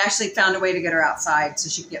after... They actually found a way to get her outside so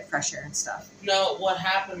she could get fresh air and stuff. No, what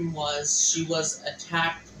happened was she was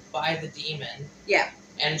attacked by the demon. Yeah.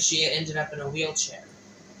 And she ended up in a wheelchair.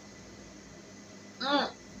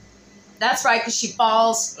 That's right, because she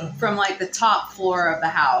falls from, the top floor of the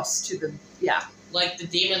house to the... Yeah. Like, the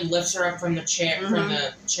demon lifts her up from the chair, from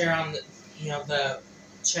the chair on the... the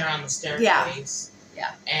chair on the staircase.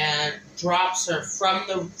 Yeah. And drops her from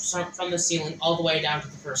the ceiling all the way down to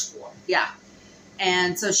the first floor. Yeah.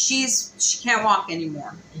 And so she can't walk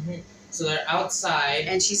anymore. So they're outside.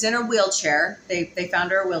 And she's in her wheelchair. They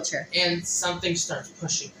found her a wheelchair. And something starts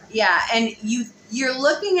pushing her. Yeah, and you're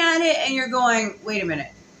looking at it and you're going, wait a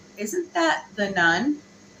minute, isn't that the nun?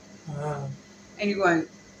 And you're going,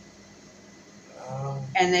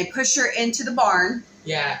 and they push her into the barn.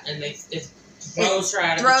 Yeah, and it throws her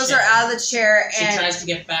out of the chair. Throws her out of the chair. She tries to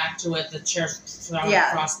get back to it. The chair's thrown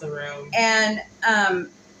across the room. And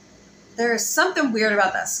there's something weird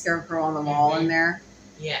about that scarecrow on the wall in there.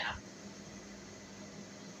 Yeah.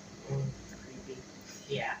 Creepy.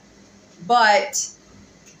 Yeah. But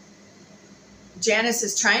Janice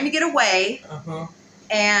is trying to get away.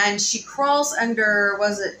 And she crawls under,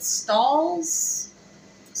 was it stalls?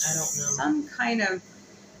 I don't know.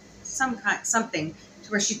 Something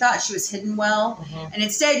to where she thought she was hidden well. And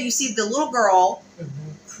instead you see the little girl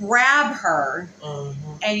grab her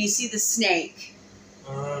and you see the snake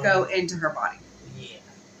go into her body. Yeah.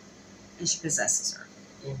 And she possesses her.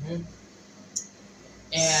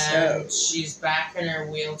 And she's back in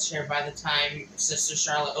her wheelchair by the time Sister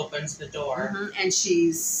Charlotte opens the door. And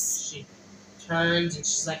she turns and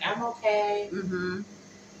she's like, I'm okay.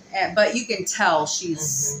 But you can tell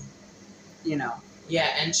she's, Yeah,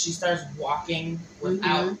 and she starts walking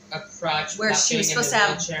without a crutch. Where she was supposed to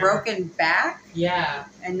have broken back. Yeah.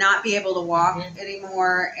 And not be able to walk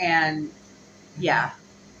anymore. And,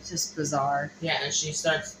 it's just bizarre. Yeah, and she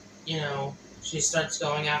starts,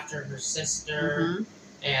 going after her sister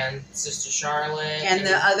and Sister Charlotte. And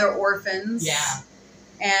the other orphans. Yeah.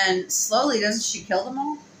 And slowly, doesn't she kill them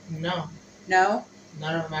all? No. No?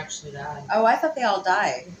 None of them actually died. Oh, I thought they all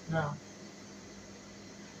died. No.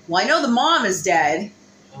 Well, I know the mom is dead.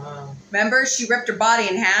 Remember, she ripped her body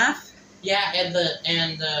in half. Yeah,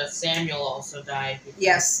 and Samuel also died.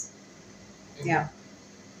 Yes. Yeah.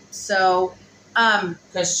 So,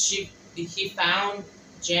 because he found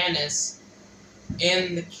Janice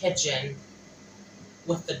in the kitchen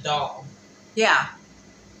with the doll. Yeah.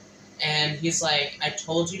 And he's like, I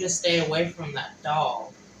told you to stay away from that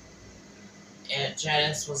doll. And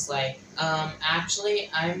Janice was like, actually,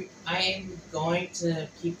 I'm going to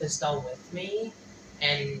keep this doll with me.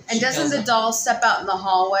 And doesn't the doll step out in the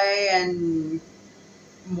hallway and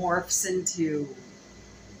morphs into...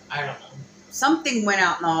 I don't know. Something went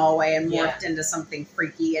out in the hallway and morphed into something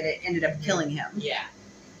freaky, and it ended up killing him. Yeah.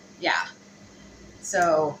 Yeah.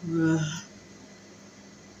 So...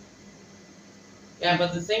 Yeah,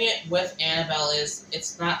 but the thing with Annabelle is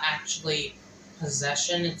it's not actually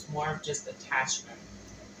possession, it's more of just attachment.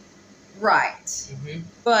 Right.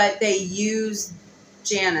 But they use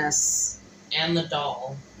Janice. And the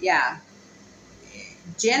doll. Yeah.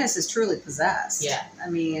 Janice is truly possessed. Yeah. I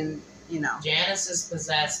mean, Janice is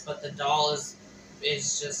possessed, but the doll is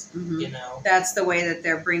just, That's the way that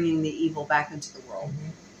they're bringing the evil back into the world.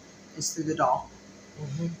 Is through the doll.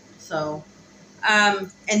 So,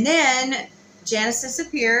 and then Janice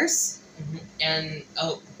disappears. And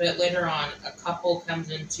a bit later on, a couple comes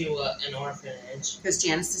into an orphanage. Because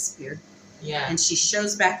Janice disappeared. Yeah. And she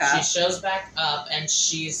shows back up. She shows back up, and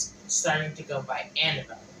she's starting to go by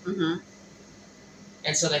Annabell. Mm-hmm.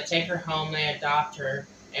 And so they take her home, they adopt her,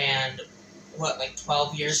 and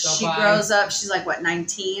 12 years go by? She grows up, she's like,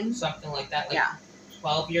 19? Something like that. Yeah.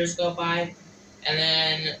 12 years go by, and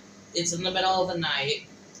then it's in the middle of the night,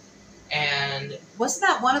 and... Wasn't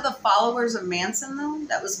that one of the followers of Manson, though,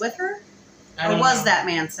 that was with her? Or was that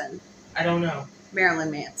Manson? I don't know.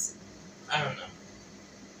 Marilyn Manson. I don't know.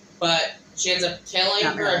 But she ends up killing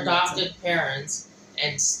her adopted parents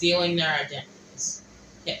and stealing their identities.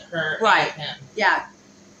 Her and him. Yeah.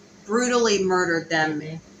 Brutally murdered them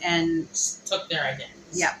and... took their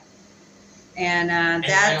identities. Yeah. And that's...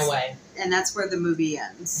 ran away. And that's where the movie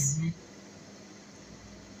ends. Mm-hmm.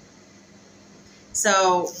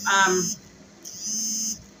 So,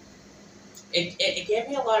 It gave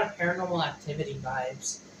me a lot of Paranormal Activity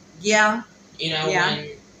vibes. Yeah. You know,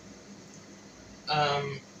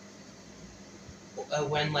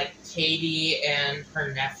 when like Katie and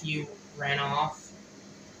her nephew ran off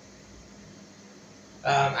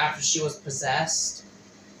after she was possessed.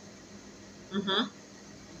 Mm-hmm.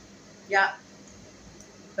 Yeah.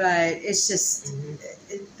 But it's just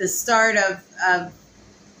the start of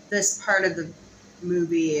this part of the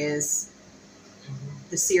movie is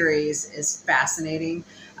the series is fascinating.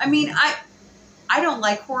 I mean, I don't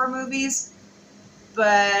like horror movies, but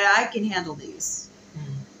I can handle these.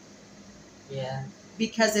 Yeah.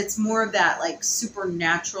 Because it's more of that like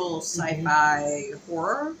supernatural sci-fi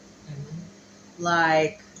horror,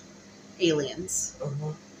 like Aliens,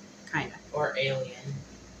 kind of, or Alien.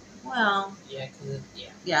 Well, yeah,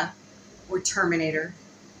 yeah, or Terminator.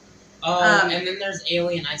 Oh, and then there's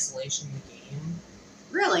Alien Isolation, the game.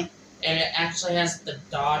 Really? And it actually has the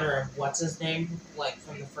daughter of what's his name, like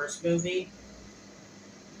from the first movie.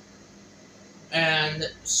 And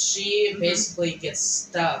she basically gets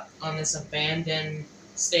stuck on this abandoned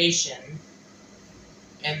station,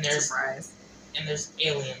 and there's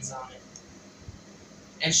aliens on it,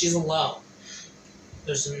 and she's alone.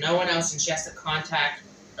 There's no one else, and she has to contact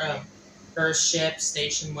her ship,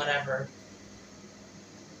 station, whatever.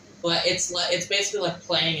 But it's basically like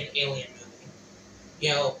playing an Alien movie, you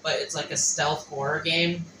know. But it's like a stealth horror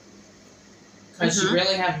game because you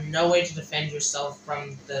really have no way to defend yourself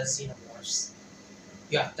from the xenomorphs.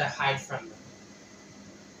 You have to hide from them.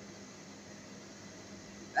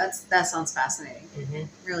 That sounds fascinating.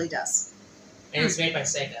 Really does. And it's made by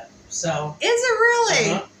Sega. So is it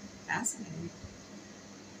really? Fascinating.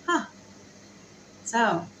 Huh.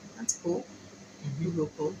 So that's cool.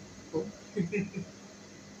 Cool.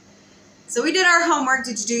 So we did our homework.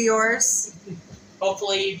 Did you do yours?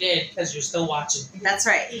 Hopefully you did, because you're still watching. That's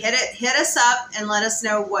right. Hit us up and let us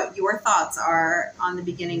know what your thoughts are on the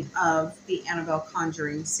beginning of the Annabelle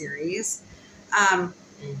Conjuring series. Hold,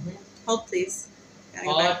 please.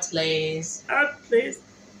 Hold, please. Hold, please.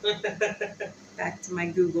 Back to my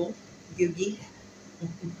Googie.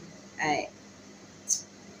 All right.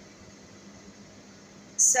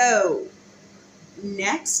 So,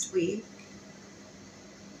 next week,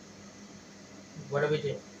 what do we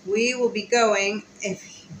do? We will be going, if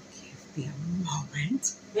you give me a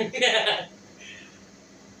moment.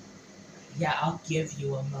 Yeah, I'll give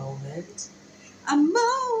you a moment. A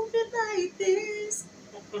moment like this.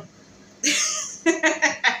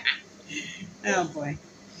 Oh, boy.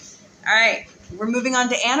 All right. We're moving on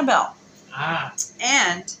to Annabelle.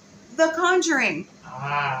 And The Conjuring.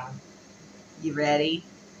 You ready?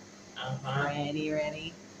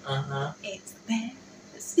 Ready. It's the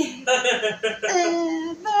best day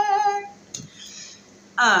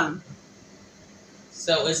ever.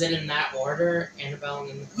 So is it in that order? Annabelle and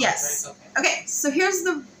then The Conjuring? Yes. Okay, so here's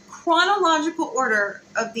the chronological order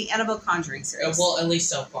of the Annabelle Conjuring series. Well, at least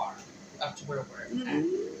so far, up to where we're at.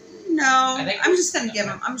 No, I'm just gonna give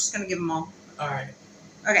them. I'm just gonna give them all. All right.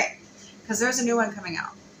 Okay, because there's a new one coming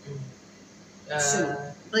out soon.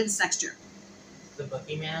 I believe it's next year. The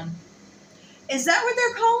Boogeyman. Is that what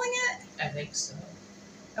they're calling it? I think so.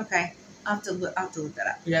 Okay, I'll have to look that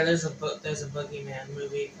up. Yeah, there's a Boogeyman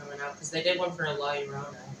movie coming out because they did one for La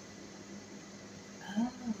Llorona. Oh.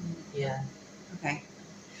 Yeah. Okay.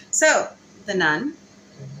 So, The Nun,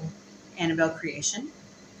 Annabelle Creation,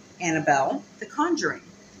 Annabelle, The Conjuring,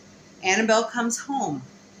 Annabelle Comes Home,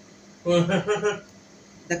 The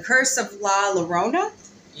Curse of La Llorona.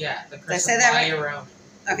 Yeah, The Did Curse I say of that La right? Llorona.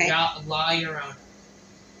 Okay. La Llorona.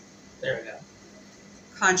 There we go.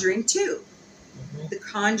 Conjuring 2. The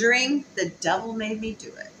Conjuring, The Devil Made Me Do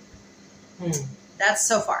It. That's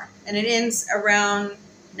so far. And it ends around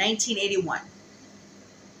 1981.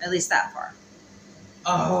 At least that far.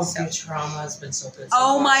 Oh, So- Futurama has been so good. So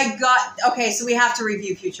Oh far. my god. Okay, so we have to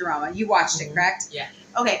review Futurama. You watched it, correct? Yeah.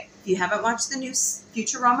 Okay, if you haven't watched the new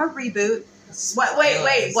Futurama reboot, wait,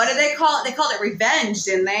 Spoilers. what did they call it? They called it Revenge,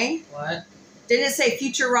 didn't they? What? Didn't it say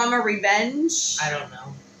Futurama Revenge? I don't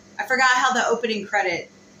know. I forgot how the opening credit.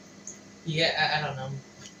 Yeah, I don't know.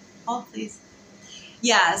 Oh, please.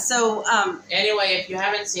 Yeah, so, Anyway, if you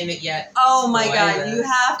haven't seen it yet, oh my god, spoilers. you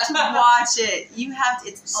have to watch it. You have to,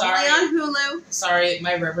 it's Sorry. only on Hulu. Sorry,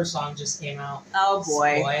 my River song just came out. Oh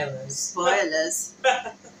boy. Spoilers. Spoilers.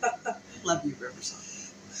 Love you, River Song.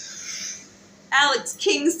 Alex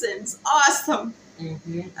Kingston's awesome.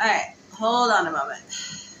 Mm-hmm. Alright, hold on a moment.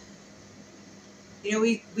 You know,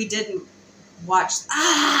 we didn't watch,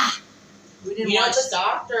 we didn't You know, watch. the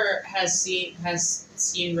doctor has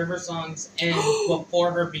seen River Songs end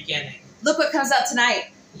before her beginning. Look what comes out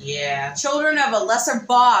tonight. Yeah. Children of a Lesser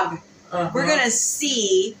Bog. Uh-huh. We're gonna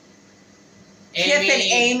see Kip and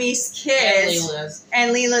Amy Amy's and kids Leela's.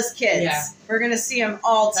 and Leela's kids. Yeah. We're gonna see them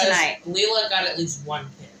all 'Cause tonight. Leela got at least one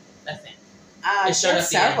kid, I think. It She showed had at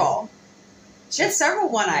the end. several. She had several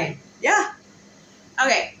one-eyed. Yeah.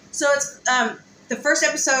 Okay, so it's the first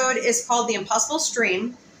episode is called The Impossible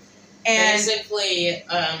Stream, and Basically,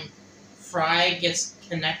 Fry gets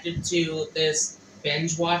connected to this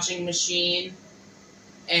binge-watching machine,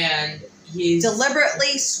 and he's...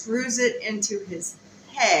 deliberately screws it into his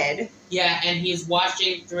head. Yeah, and he's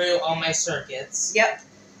watching through all my circuits. Yep,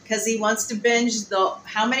 because he wants to binge the.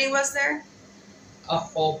 How many was there? A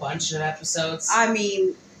whole bunch of episodes. I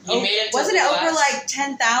mean, He made it to wasn't it the over last- like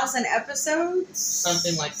 10,000 episodes?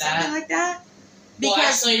 Something like that. Something like that. Well,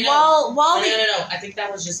 Because actually, no. while Oh, the no. I think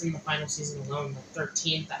that was just in the final season alone, like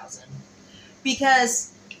 13,000. because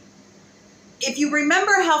if you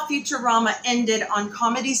remember how Futurama ended on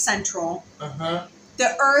Comedy Central, Uh-huh.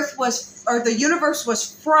 the Earth was, or the universe was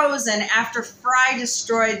frozen after Fry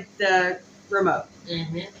destroyed the remote.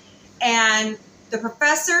 Mm-hmm. And the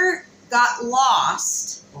professor got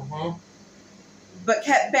lost, Uh-huh. but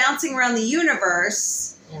kept bouncing around the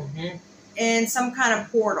universe Mm-hmm. in some kind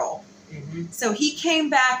of portal. Mm-hmm. So he came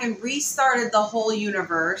back and restarted the whole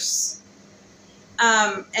universe,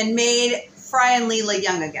 and made Fry and Leela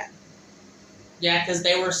young again. Yeah, because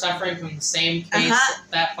they were suffering from the same case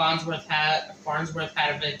that Farnsworth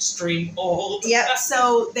had of extreme old. Yep.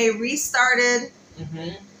 So they restarted. Mm-hmm.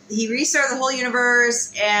 He restarted the whole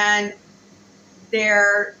universe, and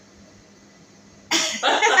they're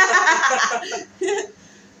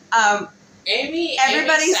Amy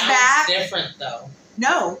Everybody's sounds back. different, though.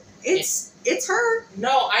 no, it's her.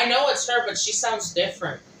 No, I know it's her, but she sounds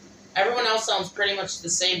different. Everyone else sounds pretty much the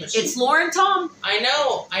same, but she... It's Lauren Tom. I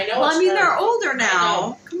know Well, it's I mean, her. they're older I now.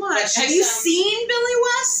 know. Come on. But she Have you sounds- seen Billy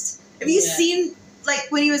West? Have you Yeah. seen, like,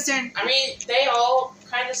 when he was doing... I mean, they all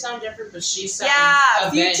kind of sound different, but she sounds... Yeah,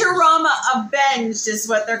 avenged. Futurama Avenged is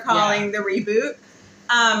what they're calling the reboot.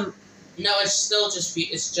 No, it's still just...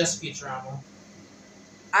 It's just Futurama.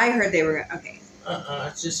 I heard they were... Okay,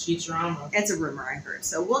 It's just Futurama. it's a rumor I heard,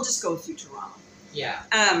 so we'll just go with Futurama. Yeah.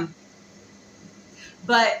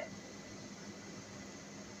 But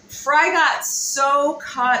Fry got so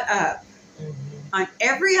caught up Mm-hmm. on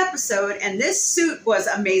every episode, and this suit was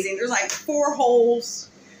amazing. There's like 4 holes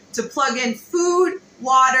to plug in food,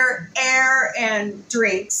 water, air, and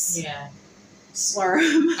drinks. Yeah.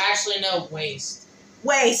 Slurm. Actually, no, waste.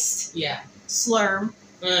 Waste. Yeah. Slurm.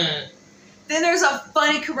 Mm. Then there's a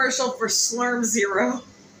funny commercial for Slurm Zero.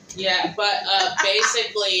 Yeah, but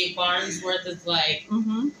basically, Farnsworth is like,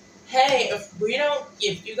 Mm-hmm. hey,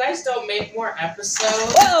 if you guys don't make more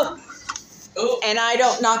episodes... Whoa! Ooh. And I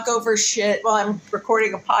don't knock over shit while I'm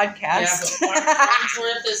recording a podcast. Yeah, but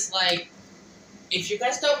Farnsworth is like, if you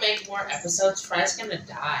guys don't make more episodes, Fry's gonna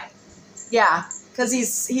die. Yeah, because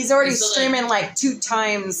he's already So, like, streaming like 2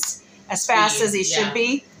 times as fast speed, as he should yeah.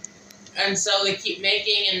 be. And so they keep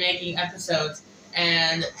making and making episodes,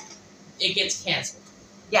 and it gets canceled.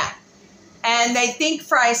 Yeah. And they think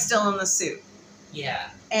Fry's still in the suit. Yeah.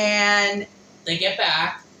 And They get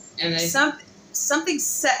back, and they... something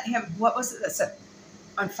set him, what was it that set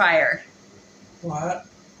on fire? What?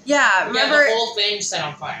 Yeah, remember? Yeah, the whole thing set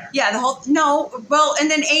on fire. Yeah,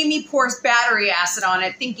 and then Amy pours battery acid on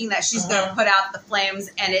it, thinking that she's going to put out the flames,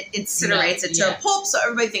 and it incinerates it to a pulp, so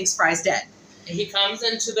everybody thinks Fry's dead. He comes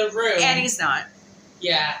into the room. And he's not.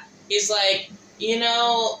 Yeah. He's like,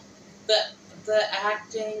 the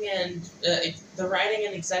acting and the writing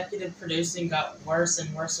and executive producing got worse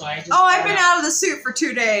and worse, so I just... I've been out of the suit for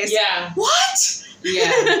 2 days. Yeah. What?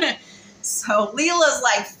 Yeah. So Leela's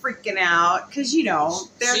like freaking out, because,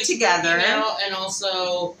 they're She's together. freaking out, and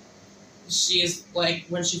also, she's like,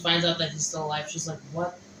 when she finds out that he's still alive, she's like,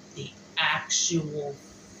 what the actual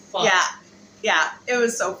fuck? Yeah, it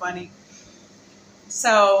was so funny.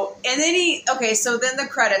 So, and then so then the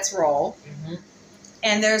credits roll,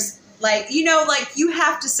 and there's like, you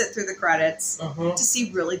have to sit through the credits to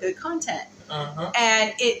see really good content.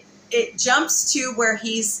 And it jumps to where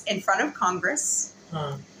he's in front of Congress,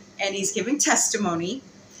 and he's giving testimony,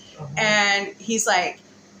 and he's like,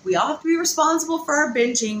 we all have to be responsible for our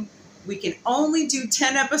binging. We can only do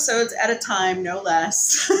 10 episodes at a time, no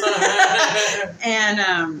less. And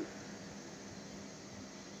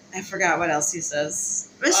I forgot what else he says.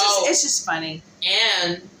 It's just funny.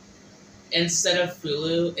 And instead of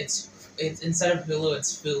Hulu, it's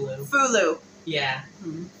Fulu. Fulu. Yeah.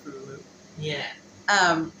 Fulu. Yeah.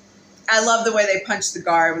 I love the way they punch the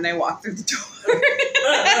guard when they walk through the door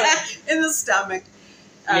in the stomach.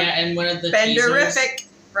 And one of the Benderific,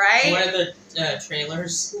 right? One of the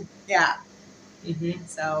trailers. Yeah.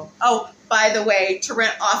 So, by the way, to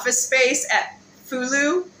rent Office Space at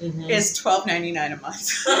Hulu is $12.99 a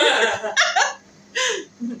month.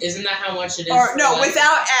 Isn't that how much it is? Or no,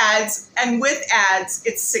 without ads, and with ads,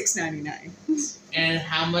 it's $6.99. And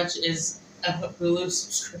how much is a Hulu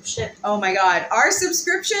subscription? Oh my God, our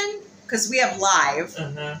subscription, because we have live,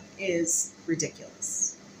 is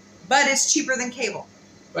ridiculous, but it's cheaper than cable.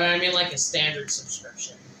 But I mean, like a standard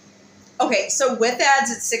subscription. Okay, so with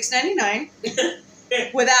ads, it's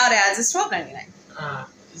 $6.99. Without ads, it's $12.99.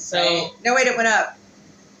 So no, wait, it went up.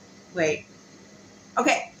 Wait.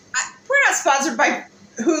 Okay, we're not sponsored by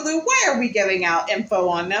Hulu. Why are we giving out info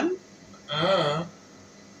on them? So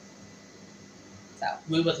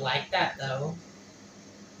we would like that though.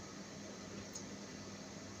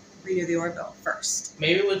 Renew the Orville first.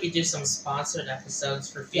 Maybe we could do some sponsored episodes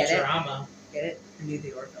for Futurama. Get it? Renew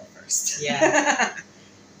the Orville first. Yeah.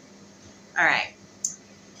 All right.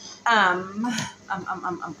 I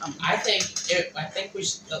think we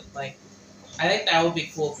should I think that would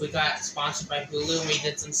be cool if we got sponsored by Hulu and we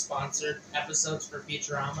did some sponsored episodes for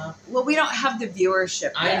Futurama. Well, we don't have the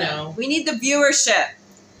viewership. I know. We need the viewership.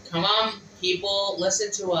 Come on, people,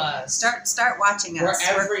 listen to us. Start watching us.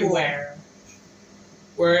 We're everywhere.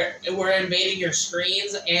 We're invading your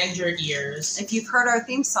screens and your ears. If you've heard our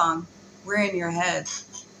theme song, we're in your head.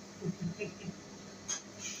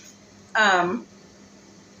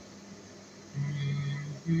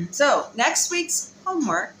 So next week's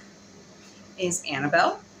homework is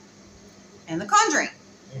Annabell and The Conjuring.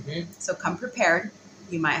 So come prepared.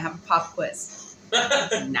 You might have a pop quiz.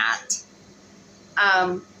 Not.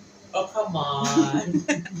 Oh, come on.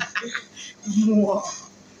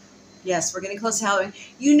 Yes, we're getting close to Halloween.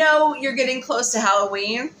 You know you're getting close to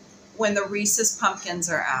Halloween when the Reese's pumpkins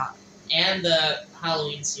are out. And the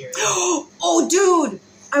Halloween series. Oh, dude!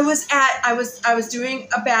 I was doing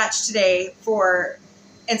a batch today for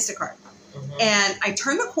Instacart, and I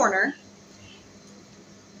turned the corner,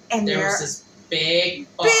 and there was this big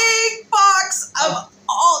box of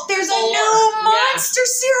there's a new monster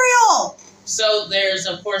cereal. So there's,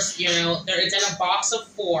 of course, it's in a box of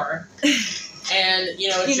 4, and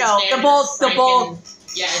it's the bold.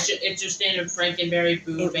 Yeah, it's your standard Frankenberry,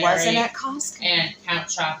 Blueberry. It wasn't at Costco. And Count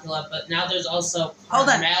Chocula, but now there's also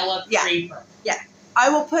Carmella Creeper. Yeah, I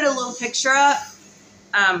will put a little picture up.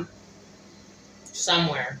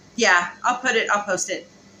 Somewhere. Yeah, I'll post it.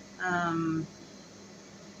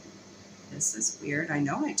 This is weird. I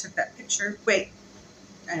know I took that picture. Wait,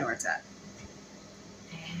 I know where it's at.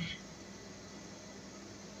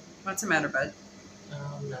 What's the matter, bud?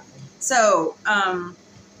 Nothing. So,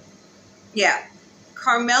 yeah,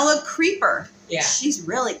 Carmella Creeper. Yeah. She's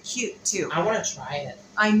really cute, too. I want to try it.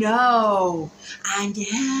 I know.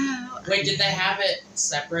 Wait, did they have it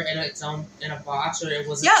separate in its own, in a box, or it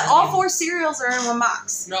was? Yeah, all 4 cereals are in one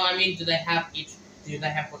box. No, I mean, do they have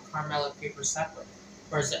what Carmella Creeper separate?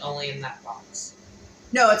 Or is it only in that box?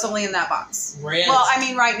 No, it's only in that box. Really? Well, I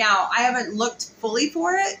mean, right now, I haven't looked fully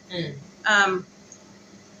for it.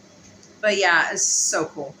 But yeah, it's so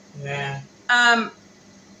cool. Yeah.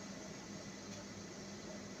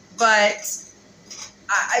 But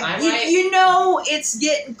it's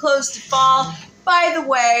getting close to fall. By the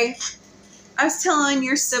way, I was telling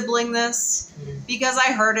your sibling this because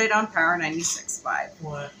I heard it on Power 96.5.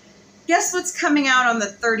 What? Guess what's coming out on the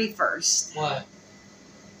 31st? What?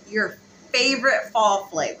 Your favorite fall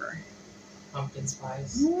flavor. Pumpkin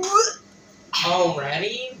spice.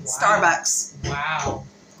 Already? Wow. Starbucks. Wow.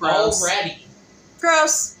 Gross. Already.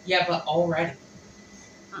 Gross. Yeah, but already.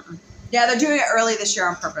 Yeah, they're doing it early this year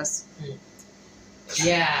on purpose.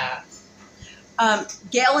 Yeah.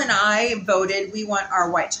 Gail and I voted we want our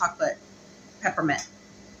white chocolate peppermint.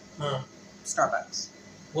 Starbucks.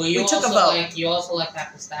 Well, we took a vote. You also like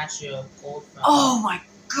that pistachio gold. Oh my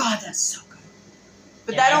God, that's so good.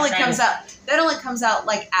 But Yeah, that only comes out. That only comes out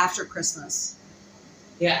like after Christmas.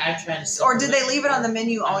 Yeah, I've tried to. Or did they leave it on the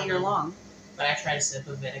menu all year long? But I tried to sip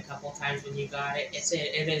of it a couple times when you got it.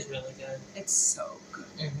 It is really good. It's so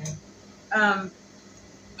good.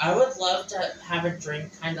 I would love to have a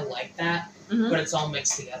drink kind of like that, but it's all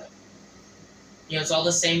mixed together. You know, it's all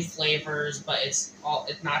the same flavors, but it's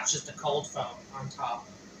not just a cold foam on top.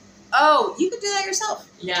 Oh, you could do that yourself.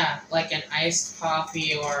 Yeah, like an iced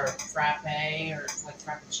coffee or frappe or like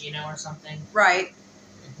frappuccino or something. Right.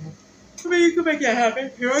 I mean, you can make that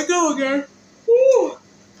happen. Here I go again. Woo!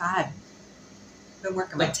 God. Been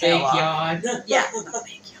working The my tail big off. yawn. Yeah, the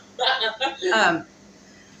big yawn.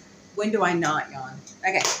 When do I not yawn?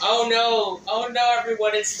 Okay. Oh no,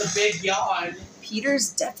 everyone, it's the big yawn.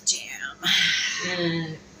 Peter's Def Jam.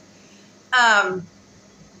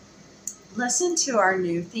 Listen to our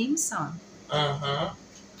new theme song. And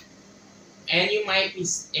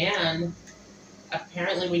and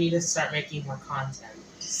apparently we need to start making more content.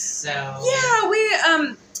 So yeah, we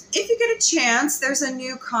if you get a chance, there's a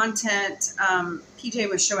new content. PJ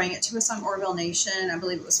was showing it to us on Orville Nation. I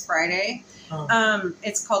believe it was Friday.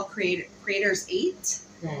 It's called Creators 8.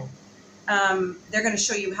 They're going to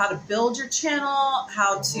show you how to build your channel,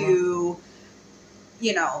 how to,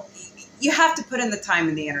 you know, you have to put in the time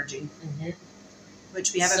and the energy.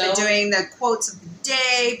 Which we haven't been doing the quotes of the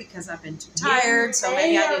day because I've been too tired. So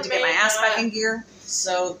maybe I need to get my ass back in gear.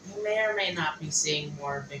 So you may or may not be seeing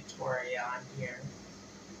more Victoria on here.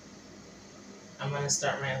 I'm going to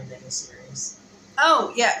start my own mini-series.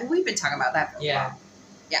 Oh, yeah. We've been talking about that for a while.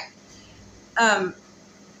 Yeah.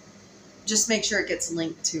 Just make sure it gets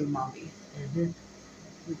linked to Mombie.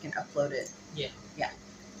 We can upload it. Yeah. Yeah.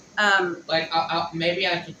 Like, maybe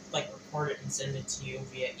I could, like, record it and send it to you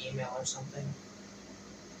via email or something.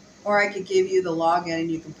 Or I could give you the login and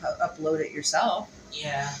you can upload it yourself.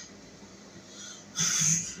 Yeah.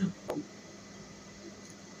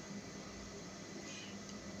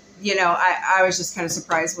 You know, I was just kind of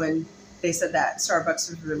surprised when they said that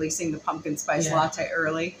Starbucks was releasing the pumpkin spice latte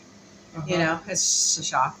early. You know, it's just a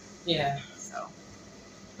shock. Yeah. So,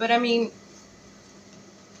 but I mean,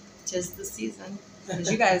 'tis the season.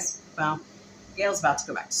 Because you guys, well, Gail's about to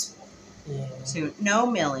go back to school soon. No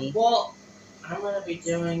Millie. Well, I'm going to be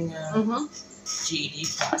doing GED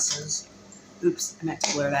classes. Oops, I meant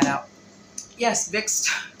to blur that out. Yes, Vic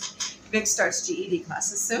starts GED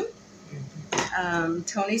classes soon.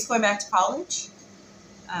 Tony's going back to college.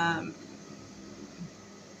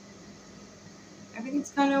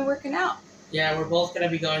 Everything's kind of working out. Yeah, we're both going to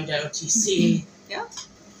be going to OTC. Yeah.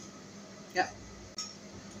 Yep.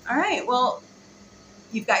 All right. Well,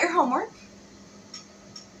 you've got your homework.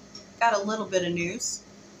 Got a little bit of news,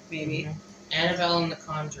 maybe. Annabell and the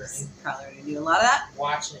Conjuring. Probably already do a lot of that.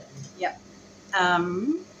 Watch it. Yep.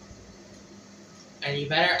 And you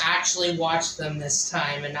better actually watch them this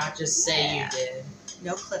time and not just say you did.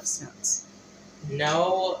 No Cliff's Notes.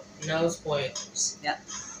 No spoilers. Yep.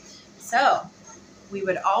 So, we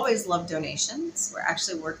would always love donations. We're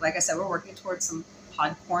actually like I said, we're working towards some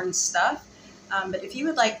podcorn stuff. But if you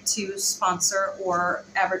would like to sponsor or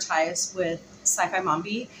advertise with Sci-Fi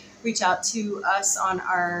Mombie, reach out to us on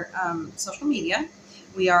our social media.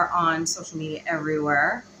 We are on social media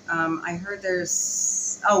everywhere. I heard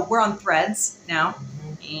we're on Threads now.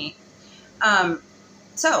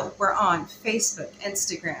 So we're on Facebook,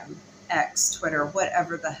 Instagram, X, Twitter,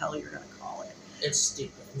 whatever the hell you're going to call it. It's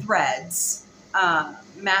stupid. Threads,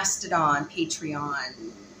 Mastodon,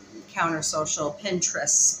 Patreon, Counter Social,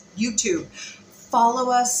 Pinterest, YouTube.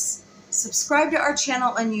 Follow us. Subscribe to our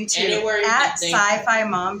channel on YouTube at Sci-Fi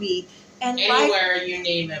Mombie. And anywhere you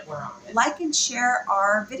name it, we're on it. Like and share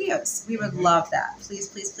our videos. We would love that. Please,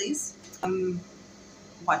 please, please.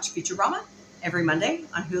 Watch Futurama every Monday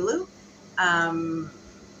on Hulu.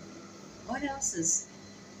 What else is...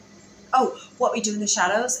 Oh, What We Do in the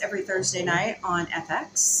Shadows every Thursday night on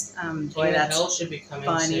FX. King of the Hill should be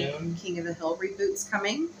coming soon. King of the Hill reboot's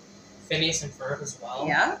coming. Phineas and Ferb as well.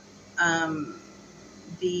 Yeah.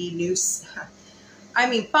 The new... I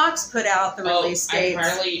mean, Fox put out the release dates.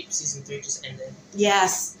 Apparently season 3 just ended.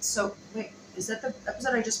 Yes. So, wait, is that the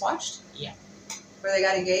episode I just watched? Yeah. Where they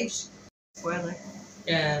got engaged? Spoiler.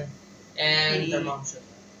 Yeah. And their mom showed up.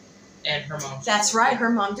 And her mom. That's right. Her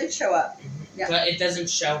mom did show up. Yeah. But it doesn't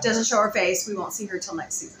show. It doesn't show her face. We won't see her till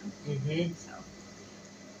next season. So,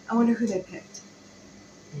 I wonder who they picked.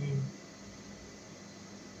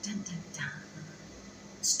 Dun, dun, dun.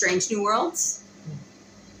 Strange New Worlds.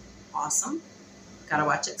 Awesome. Gotta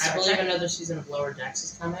watch it. I believe another season of Lower Decks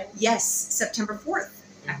is coming. Yes, September 4th,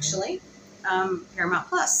 actually. Paramount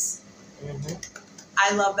Plus.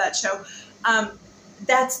 I love that show.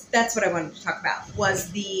 that's what I wanted to talk about.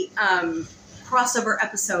 Was the crossover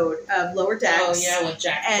episode of Lower Decks. Oh yeah, with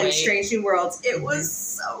Jack and Quaid. Strange New Worlds. It was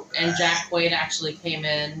so good. And Jack Quaid actually came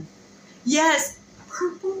in. Yes,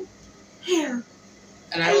 purple hair.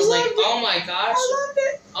 And I was like, loved it. oh my gosh. I loved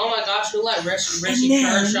it. Oh my gosh, who let Richie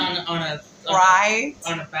then- Kirsch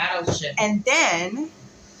on a battleship? And then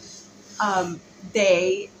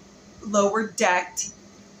they lower decked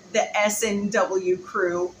the SNW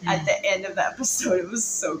crew at the end of the episode. It was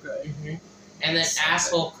so good. Mm-hmm. And then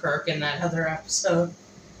asshole Kirk in that other episode.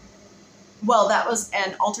 Well, that was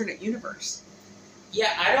an alternate universe.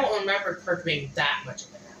 Yeah, I don't remember Kirk being that much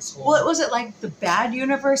of an asshole. Well, it wasn't like the bad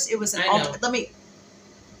universe. It was an alternate. Let me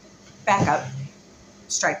back up.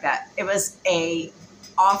 Strike that. It was a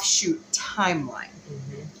offshoot timeline.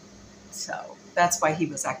 Mm-hmm. So that's why he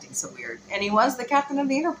was acting so weird. And he was the captain of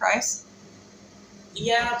the Enterprise.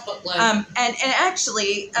 Yeah, but like... and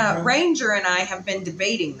actually, Ranger and I have been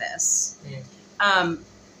debating this.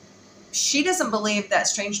 She doesn't believe that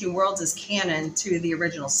Strange New Worlds is canon to the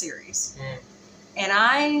original series. And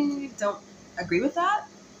I don't agree with that.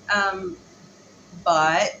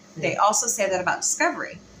 But they also say that about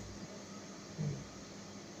Discovery.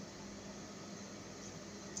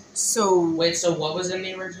 So... Wait, so what was in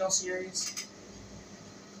the original series?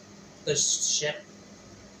 The ship?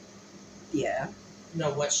 Yeah. No,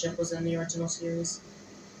 what ship was in the original series?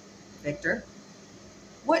 Victor?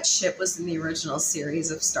 What ship was in the original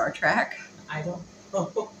series of Star Trek? I don't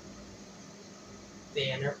know.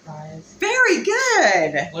 The Enterprise? Very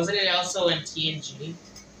good! Wasn't it also in TNG?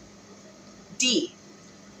 D.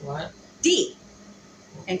 What? D.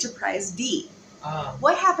 Enterprise D. Oh.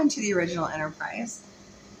 What happened to the original Enterprise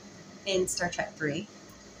in Star Trek 3?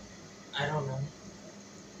 I don't know.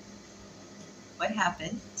 What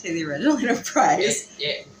happened to the original Enterprise?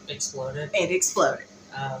 It exploded. It exploded.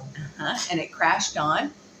 And it crashed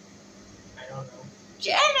on... I don't know.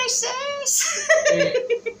 Genesis!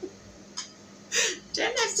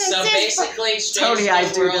 Genesis! So basically, Tony,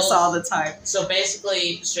 I do this all the time. So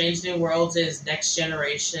basically, Strange New Worlds is next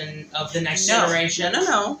generation of the next generation?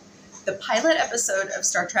 No. The pilot episode of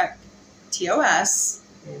Star Trek TOS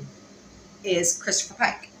is Christopher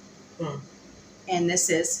Pike. And this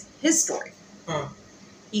is his story.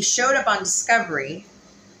 He showed up on Discovery,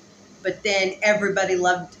 but then everybody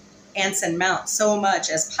loved Anson Mount so much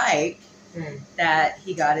as Pike that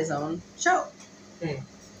he got his own show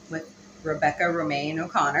with Rebecca Romaine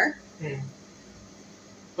O'Connor.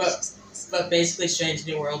 But basically, Strange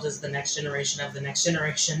New World is the next generation of the next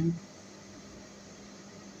generation.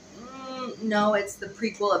 No, it's the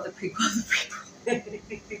prequel of the prequel of the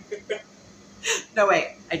prequel. No,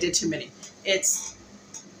 wait, I did too many.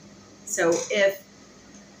 So if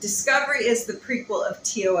Discovery is the prequel of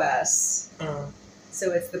TOS,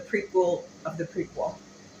 so it's the prequel of the prequel.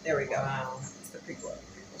 There we go. Wow. It's the prequel of the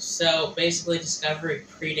prequel. So basically, Discovery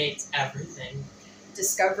predates everything.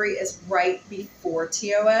 Discovery is right before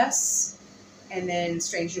TOS, and then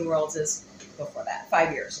Strange New Worlds is before that.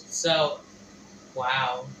 5 years. So,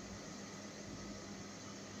 wow.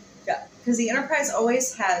 Yeah, because the Enterprise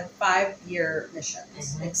always had 5-year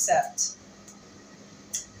missions, except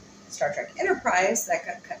Star Trek Enterprise, that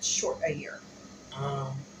got cut short a year.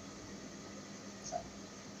 So.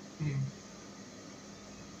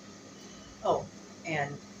 Oh,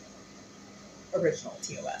 and original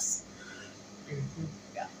TOS.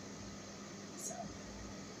 Yeah. So.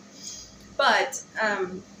 But,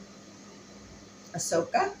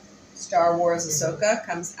 Ahsoka, Star Wars Ahsoka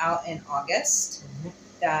comes out in August.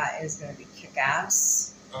 That is going to be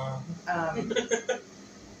kick-ass.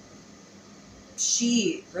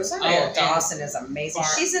 Rosario Dawson is amazing.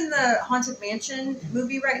 She's in the Haunted Mansion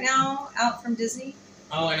movie right now, out from Disney.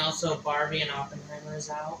 Oh, and also Barbie and Oppenheimer is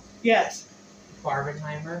out. Yes.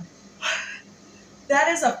 Barbenheimer. That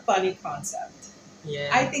is a funny concept. Yeah.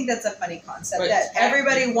 I think that's a funny concept. But that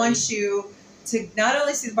everybody wants you to not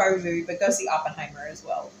only see the Barbie movie, but go see Oppenheimer as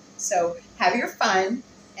well. So have your fun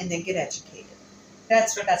and then get educated.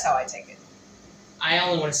 That's how I take it. I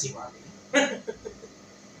only want to see Barbie.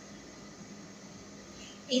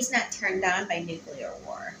 He's not turned on by nuclear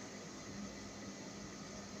war.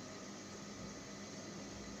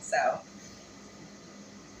 So,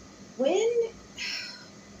 when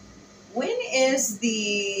is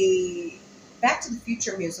the Back to the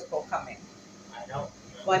Future musical coming? I don't know.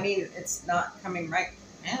 Well, I mean, it's not coming right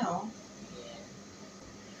now. Yeah.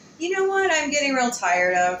 You know what I'm getting real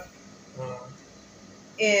tired of?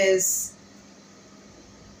 Is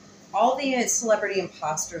all the celebrity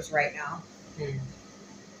imposters right now.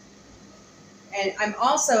 And I'm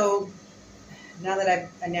also, now that I've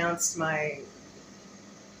announced my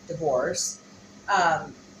divorce,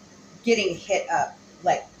 getting hit up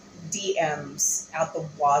like DMs out the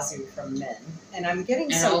wazoo from men, and I'm getting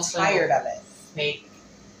And so also tired of it. Fake.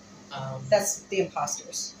 That's the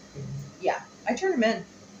imposters. Yeah, I turn them in.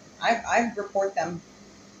 I report them.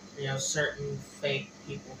 You know, certain fake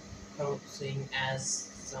people posing as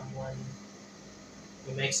someone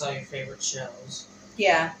who makes all your favorite shows.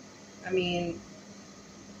 Yeah, I mean,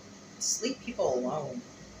 just leave people alone.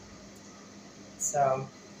 So,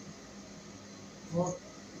 Well,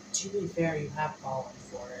 to be fair, you have fallen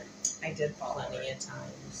for it I did fall for plenty it. of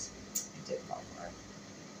times. I did fall for it.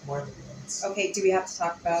 More than once. Okay, do we have to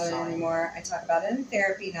talk about it Sorry. anymore? I talk about it in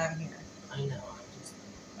therapy, now I'm here. I know. I just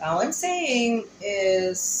All I'm saying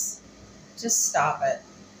is just stop it.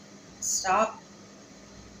 Stop.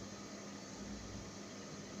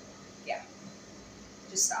 Yeah.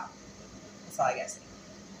 Just stop. That's all I gotta say.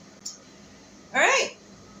 All right.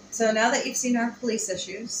 So now that you've seen our police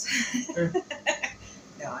issues,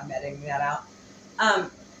 no, I'm editing that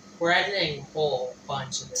out. we're editing a whole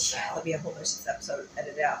bunch of this That'll out. be a whole bunch of episode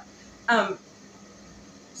edited out.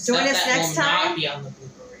 Stuff Join us that next will time. not be on the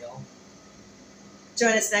blooper reel.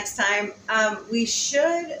 Join us next time. We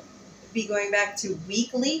should be going back to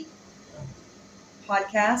weekly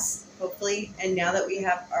podcasts, hopefully. And now that we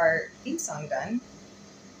have our theme song done,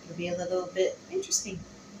 it'll be a little bit interesting.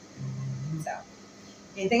 So,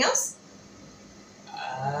 anything else?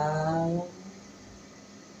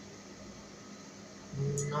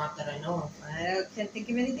 Not that I know of. Can't think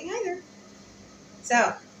of anything either.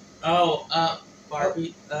 So,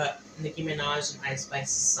 Barbie, Nicki Minaj and Ice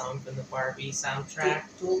Spice's song from the Barbie soundtrack.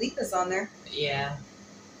 Dua Lipa's on there. Yeah,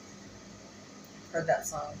 Heard that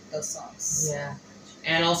song, those songs. yeah.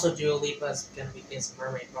 And also Dua Lipa's gonna be is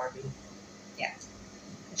Mermaid Barbie. Yeah.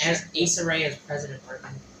 And Issa Rae is President Barbie.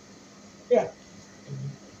 Yeah.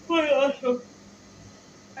 Awesome.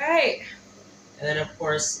 All right. And then of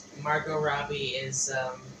course Margot Robbie is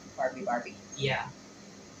Barbie. yeah.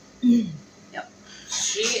 Yep.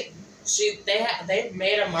 They've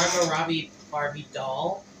made a Margot Robbie Barbie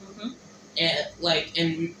doll, Mm-hmm. and like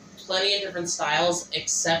in plenty of different styles,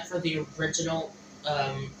 except for the original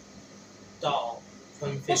doll from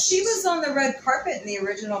the 50s. Well, she was on the red carpet in the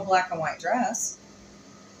original black and white dress.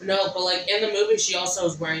 No, but like in the movie, she also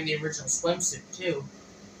was wearing the original swimsuit too.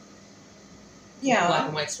 Yeah. Black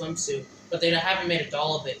and white swimsuit, but they haven't made a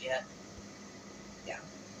doll of it yet.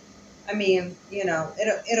 I mean, it'll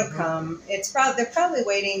Mhm. come. They're probably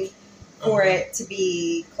waiting for it to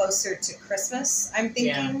be closer to Christmas, I'm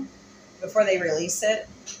thinking, before they release it.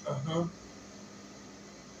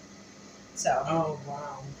 So. Oh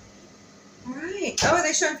wow. All right. Oh, are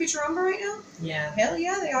they showing Futurama right now? Yeah. Hell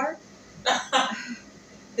yeah, they are.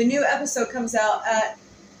 The new episode comes out at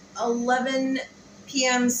 11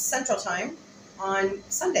 p.m. Central Time on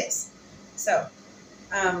Sundays. So,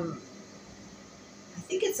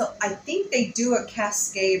 I think they do a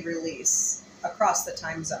cascade release across the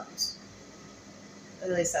time zones. At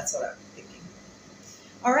least that's what I'm thinking.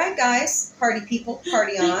 All right, guys, party people,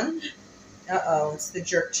 party on. It's the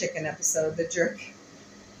jerk chicken episode. The jerk.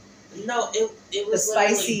 No, it The was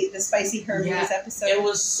literally- spicy Hermes episode. It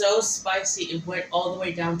was so spicy, it went all the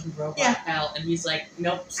way down to robot hell, and he's like,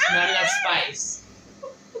 "Nope, not enough spice."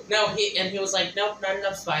 No, he was like, "Nope, not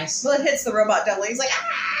enough spice." Well, it hits the robot dumbly. He's like,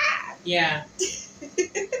 ah! Yeah,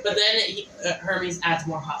 but then Hermes adds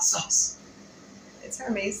more hot sauce. It's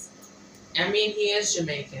Hermes. I mean, he is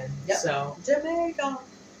Jamaican, Yep. so Jamaica.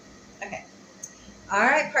 Okay. All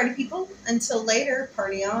right, party people. Until later,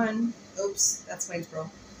 party on. Oops, that's Wayne's World.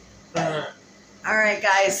 All right,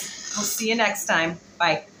 guys. We'll see you next time.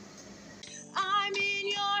 Bye.